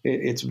 And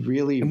it's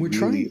really, we're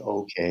really trying,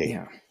 okay.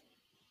 Yeah.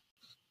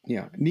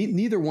 Yeah.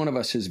 Neither one of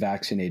us is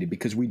vaccinated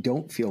because we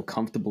don't feel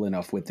comfortable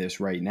enough with this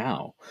right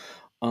now.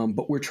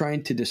 But we're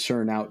trying to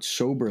discern out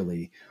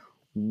soberly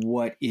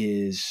what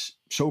is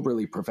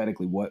soberly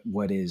prophetically,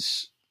 what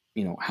is,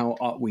 how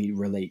ought we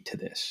relate to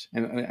this?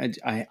 And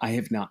I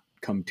have not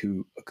come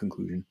to a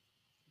conclusion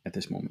at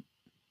this moment.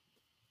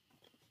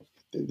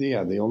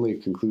 Yeah, the only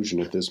conclusion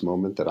at this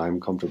moment that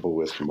I'm comfortable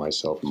with for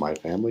myself and my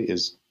family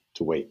is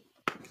to wait.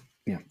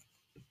 Yeah.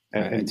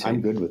 And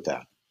I'm good with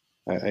that.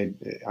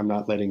 I'm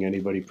not letting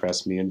anybody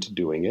press me into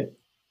doing it.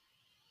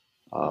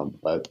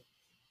 But,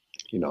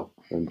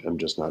 I'm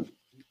just not,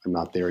 I'm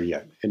not there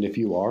yet. And if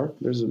you are,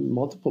 there's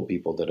multiple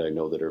people that I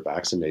know that are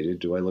vaccinated.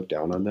 Do I look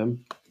down on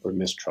them or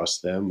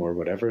mistrust them or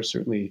whatever?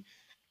 Certainly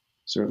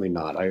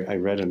not. I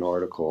read an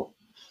article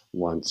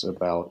once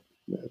about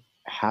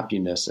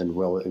happiness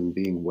and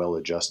being well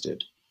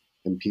adjusted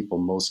and people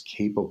most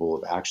capable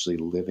of actually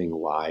living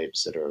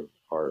lives that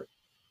are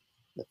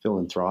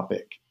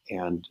philanthropic.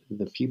 And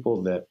the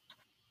people that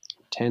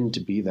tend to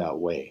be that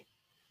way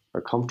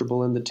are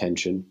comfortable in the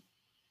tension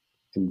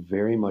and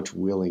very much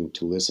willing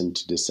to listen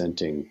to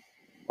dissenting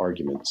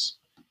arguments.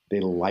 They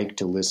like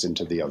to listen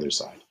to the other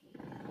side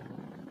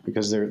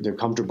because they're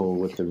comfortable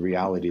with the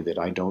reality that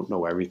I don't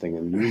know everything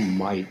and you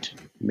might,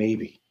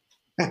 maybe.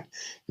 And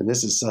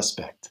this is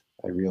suspect,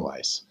 I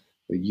realize.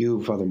 But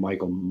you, Father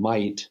Michael,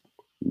 might,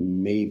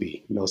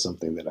 maybe know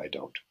something that I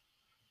don't.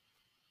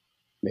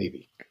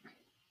 Maybe.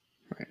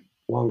 Right.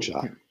 Long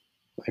shot. Yeah.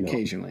 I know.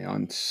 Occasionally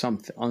on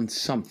something,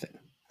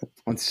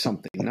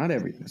 not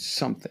everything,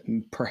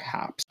 something,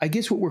 perhaps. I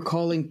guess what we're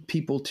calling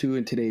people to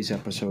in today's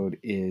episode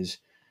is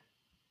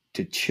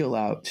to chill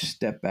out,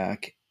 step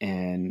back,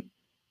 and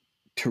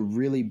to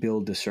really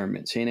build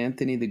discernment. St.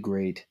 Anthony the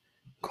Great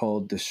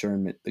called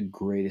discernment the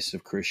greatest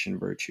of Christian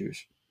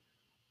virtues.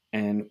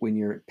 And when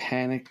you're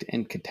panicked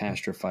and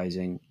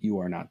catastrophizing, you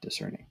are not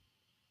discerning.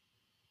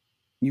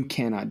 You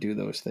cannot do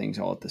those things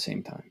all at the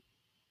same time.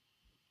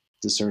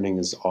 Discerning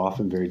is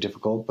often very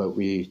difficult, but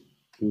we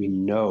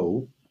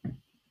know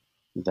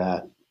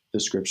that the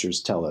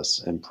scriptures tell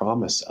us and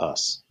promise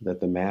us that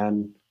the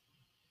man,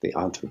 the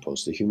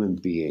anthropos, the human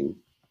being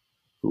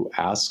who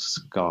asks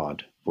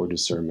God for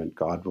discernment,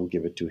 God will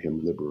give it to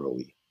him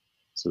liberally.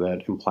 So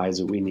that implies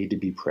that we need to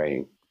be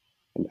praying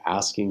and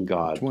asking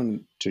God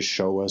to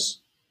show us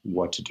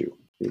what to do,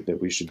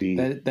 that we should be.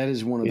 That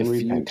is one of the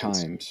few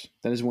times.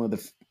 That is one of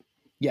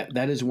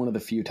the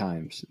few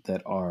times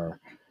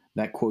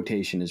that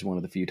quotation is one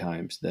of the few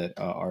times that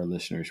our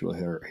listeners will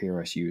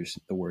hear us use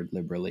the word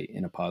liberally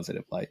in a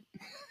positive light.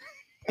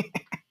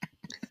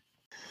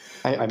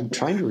 I'm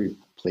trying to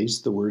replace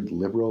the word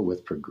liberal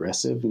with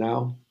progressive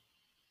now.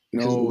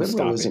 Because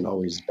liberal isn't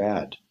always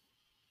bad.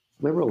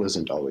 Liberal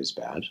isn't always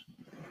bad.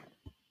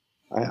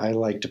 I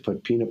like to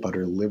put peanut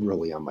butter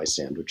liberally on my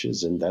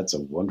sandwiches, and that's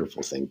a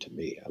wonderful thing to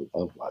me. I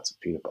love lots of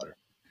peanut butter.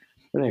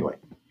 But anyway.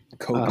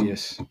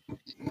 Copious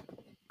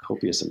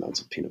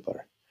amounts of peanut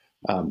butter.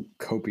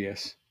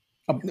 Copious.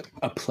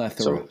 A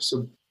plethora.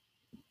 So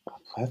a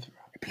plethora.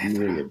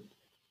 Myriad.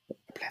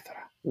 A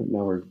plethora.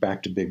 Now we're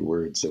back to big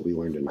words that we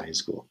learned in high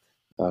school.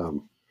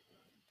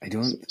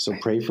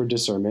 Pray for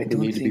discernment.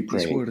 We need to be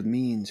praying. This word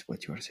means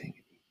what you are saying.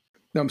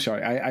 No, I'm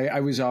sorry. I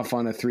was off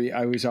on a Three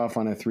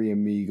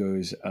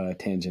Amigos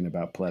tangent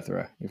about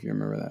plethora. If you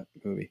remember that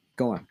movie,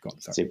 go on.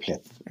 Sorry. Say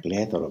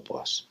plethora,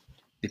 boss.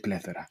 The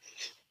plethora.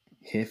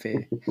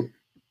 Jefe.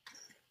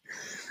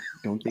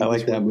 Don't think I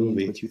like that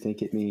movie. What you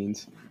think it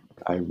means.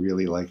 I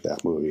really like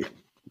that movie.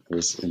 It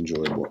was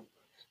enjoyable.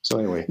 So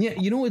anyway, Yeah,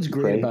 you know what's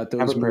great pray, about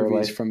have those a prayer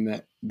movies life. from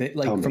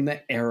Tell me. from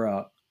that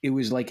era? It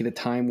was like at a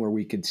time where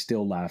we could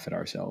still laugh at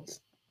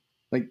ourselves.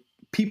 Like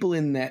people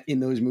in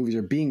those movies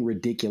are being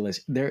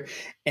ridiculous.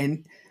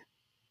 And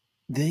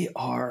they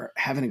are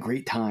having a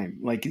great time.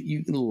 Like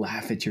you can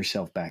laugh at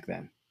yourself back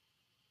then,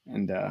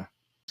 and I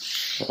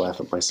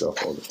laugh at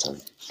myself all the time.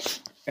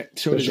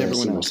 so does Especially when I see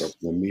everyone myself else.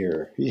 in the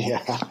mirror.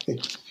 Yeah,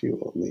 if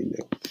you only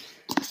knew.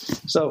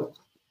 So,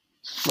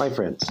 my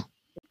friends,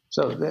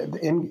 so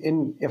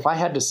if I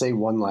had to say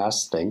one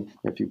last thing,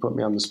 if you put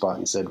me on the spot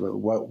and said,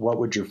 what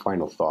would your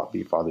final thought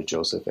be, Father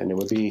Joseph? And it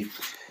would be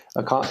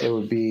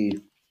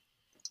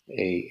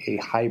a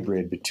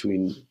hybrid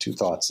between two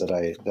thoughts that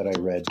I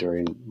read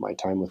during my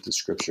time with the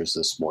scriptures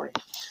this morning.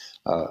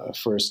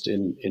 First,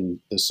 in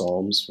the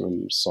Psalms,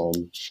 from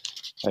Psalm,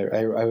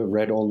 I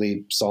read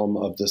only Psalm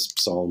of the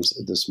Psalms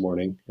this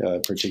morning,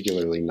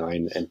 particularly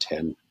 9 and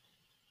 10,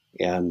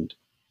 and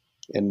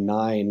in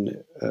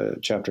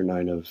chapter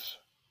 9 of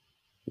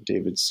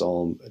David's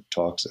Psalm, it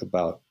talks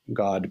about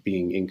God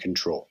being in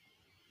control,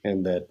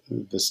 and that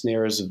the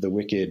snares of the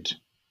wicked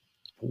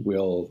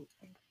will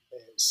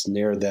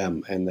snare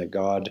them, and that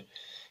God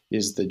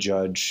is the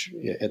judge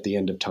at the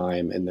end of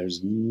time, and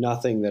there's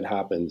nothing that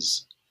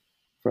happens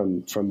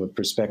from a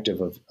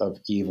perspective of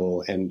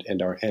evil and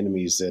our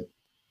enemies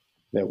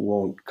that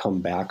won't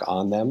come back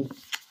on them.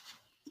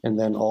 And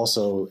then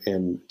also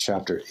in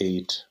chapter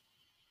 8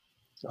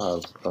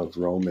 of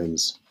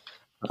Romans,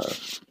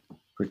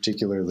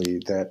 particularly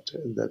that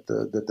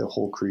the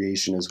whole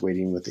creation is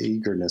waiting with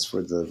eagerness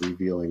for the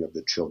revealing of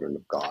the children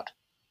of God.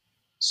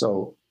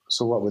 So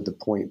what would the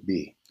point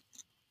be?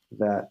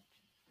 That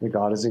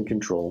God is in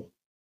control,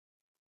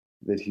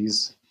 that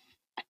He's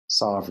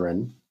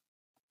sovereign,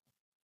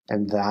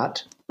 and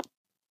that,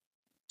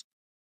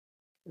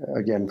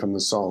 again from the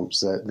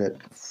Psalms, that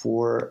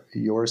for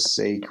your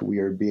sake we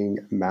are being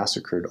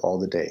massacred all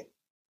the day,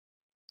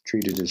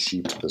 treated as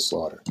sheep to the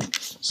slaughter.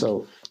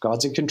 So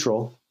God's in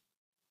control.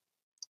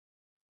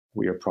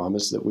 We are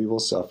promised that we will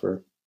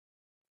suffer,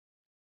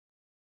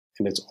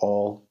 and it's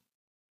all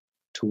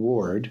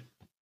toward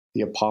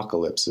the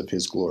apocalypse of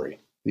His glory,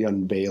 the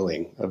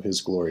unveiling of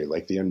His glory,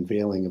 like the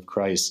unveiling of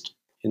Christ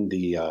in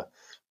the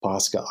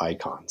Pascha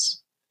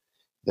icons.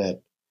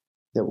 That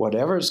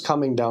whatever's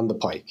coming down the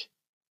pike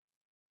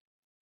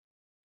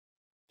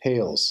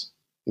pales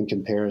in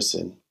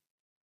comparison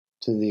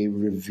to the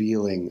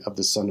revealing of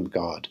the Son of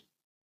God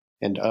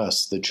and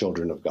us, the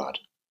children of God.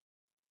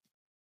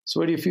 So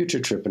what are you future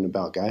tripping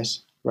about,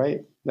 guys?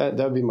 Right? That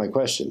would be my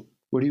question.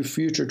 What are you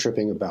future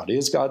tripping about?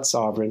 Is God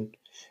sovereign?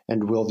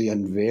 And will the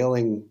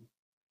unveiling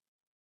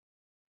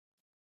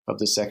of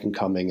the second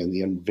coming and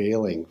the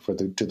unveiling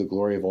to the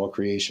glory of all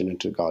creation and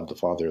to God the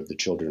Father of the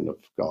children of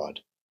God,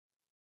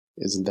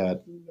 isn't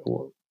that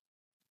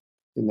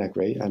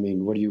great? I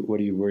mean, what are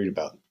you worried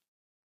about?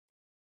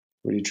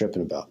 What are you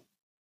tripping about?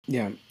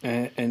 Yeah,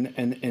 and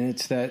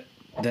it's that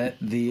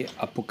the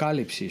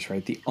apocalypse,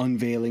 right? The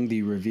unveiling,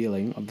 the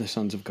revealing of the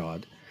sons of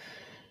God.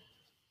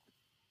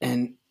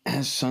 And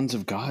as sons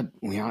of God,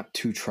 we ought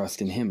to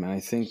trust in Him. And I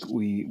think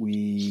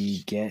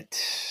we get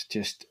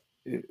just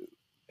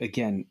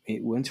again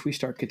once we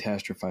start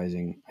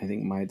catastrophizing. I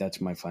think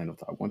that's my final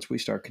thought. Once we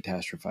start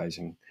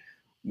catastrophizing,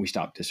 we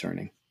stop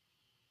discerning.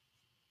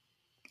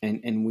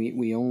 And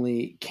we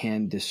only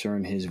can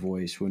discern His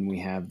voice when we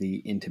have the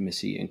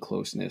intimacy and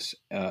closeness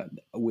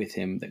with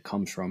Him that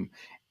comes from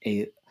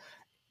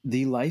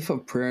the life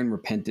of prayer and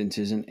repentance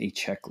isn't a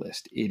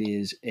checklist. It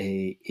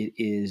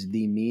is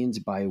the means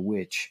by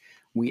which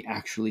we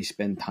actually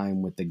spend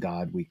time with the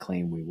God we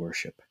claim we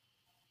worship.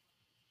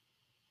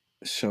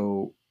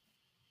 So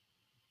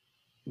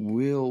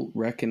we'll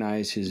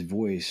recognize His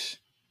voice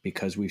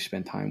because we've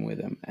spent time with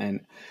Him.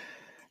 And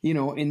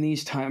in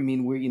these times, I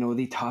mean,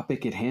 the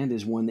topic at hand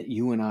is one that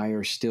you and I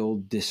are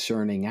still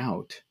discerning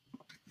out.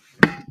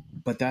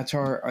 But that's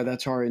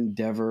our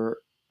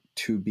endeavor,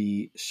 to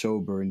be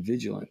sober and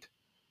vigilant,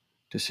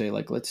 to say,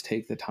 like, let's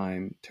take the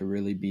time to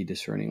really be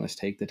discerning. Let's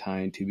take the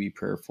time to be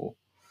prayerful.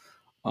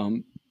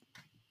 And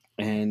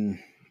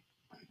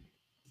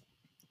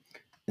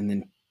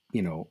then,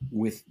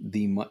 with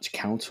the much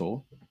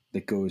counsel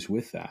that goes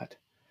with that,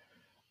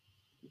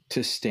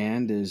 to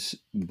stand as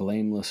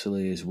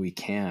blamelessly as we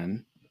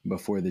can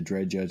before the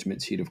dread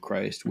judgment seat of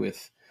Christ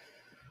with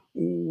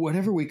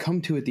whatever we come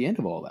to at the end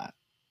of all that.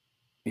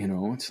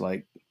 It's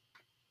like,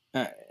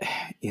 but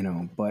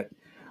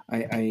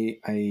I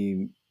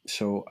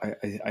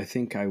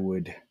think I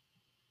would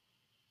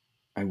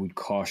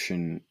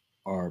caution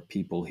our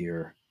people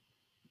here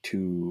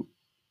to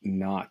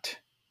not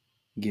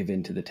give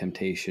in to the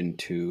temptation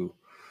to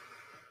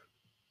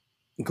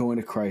go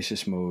into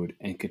crisis mode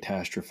and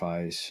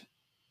catastrophize,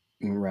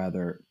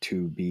 rather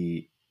to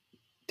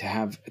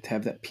have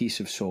that peace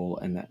of soul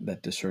and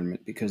that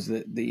discernment. Because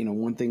the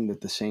one thing that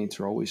the saints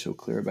are always so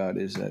clear about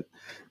is that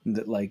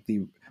like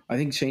I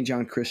think St.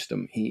 John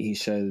Chrysostom, he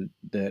said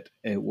that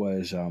it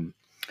was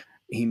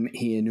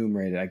he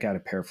enumerated, I got to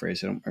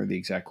paraphrase, I don't remember the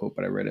exact quote,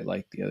 but I read it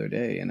like the other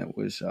day, and it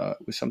was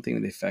something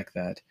to the effect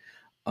that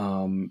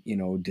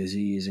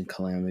disease and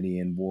calamity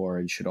and war,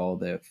 and should all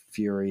the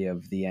fury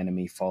of the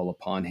enemy fall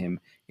upon him,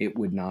 it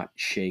would not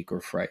shake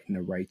or frighten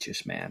a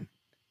righteous man.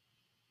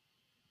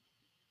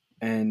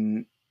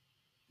 And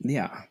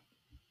yeah,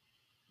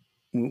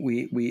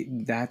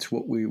 we that's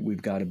what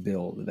we've got to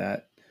build,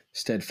 that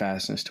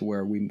steadfastness to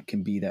where we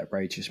can be that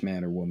righteous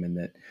man or woman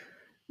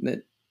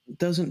that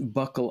doesn't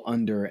buckle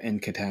under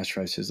and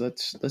catastrophize.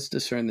 Let's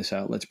discern this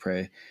out. Let's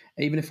pray.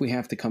 Even if we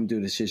have to come to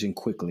a decision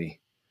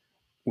quickly,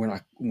 we're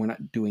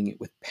not doing it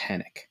with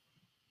panic.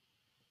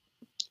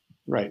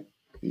 Right.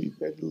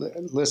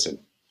 Listen,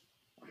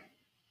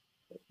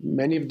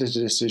 many of the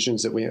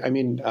decisions that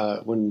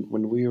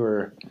when we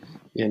were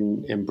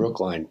in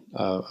Brookline,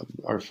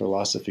 our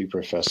philosophy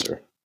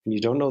professor, and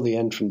you don't know the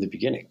end from the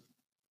beginning.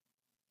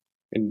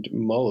 And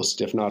most,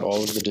 if not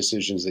all, of the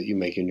decisions that you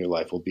make in your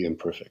life will be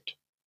imperfect.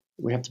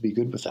 We have to be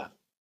good with that.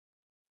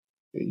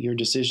 Your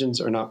decisions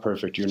are not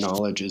perfect. Your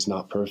knowledge is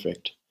not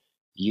perfect.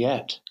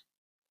 Yet,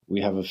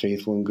 we have a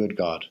faithful and good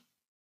God.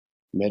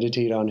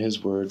 Meditate on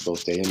his word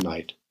both day and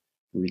night.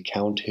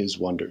 Recount his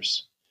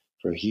wonders,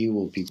 for he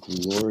will be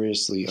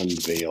gloriously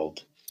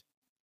unveiled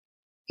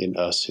in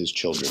us, his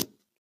children.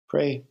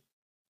 Pray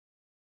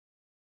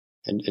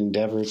and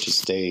endeavor to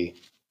stay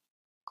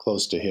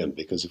close to him,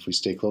 because if we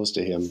stay close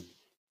to him,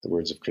 the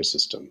words of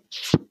Chrysostom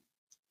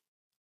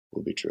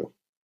will be true.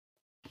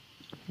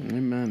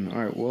 Amen.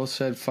 All right. Well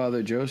said,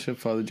 Father Joseph.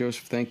 Father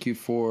Joseph, thank you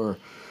for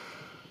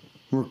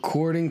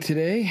recording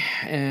today.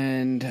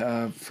 And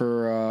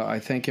I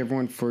thank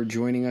everyone for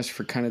joining us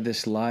for kind of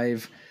this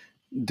live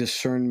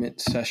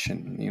discernment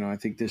session. I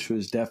think this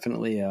was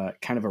definitely a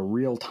kind of a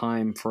real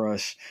time for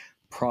us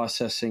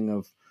processing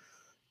of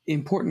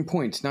important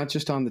points, not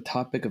just on the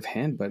topic of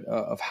hand, but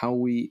of how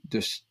we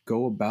just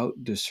go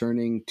about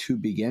discerning to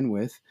begin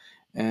with.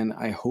 And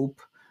I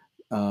hope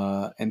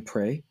and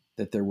pray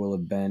that there will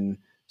have been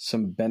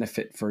some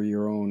benefit for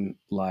your own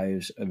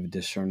lives of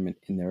discernment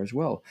in there as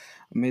well.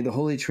 May the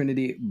Holy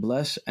Trinity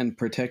bless and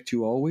protect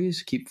you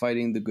always. Keep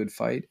fighting the good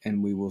fight,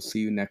 and we will see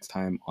you next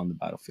time on the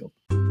battlefield.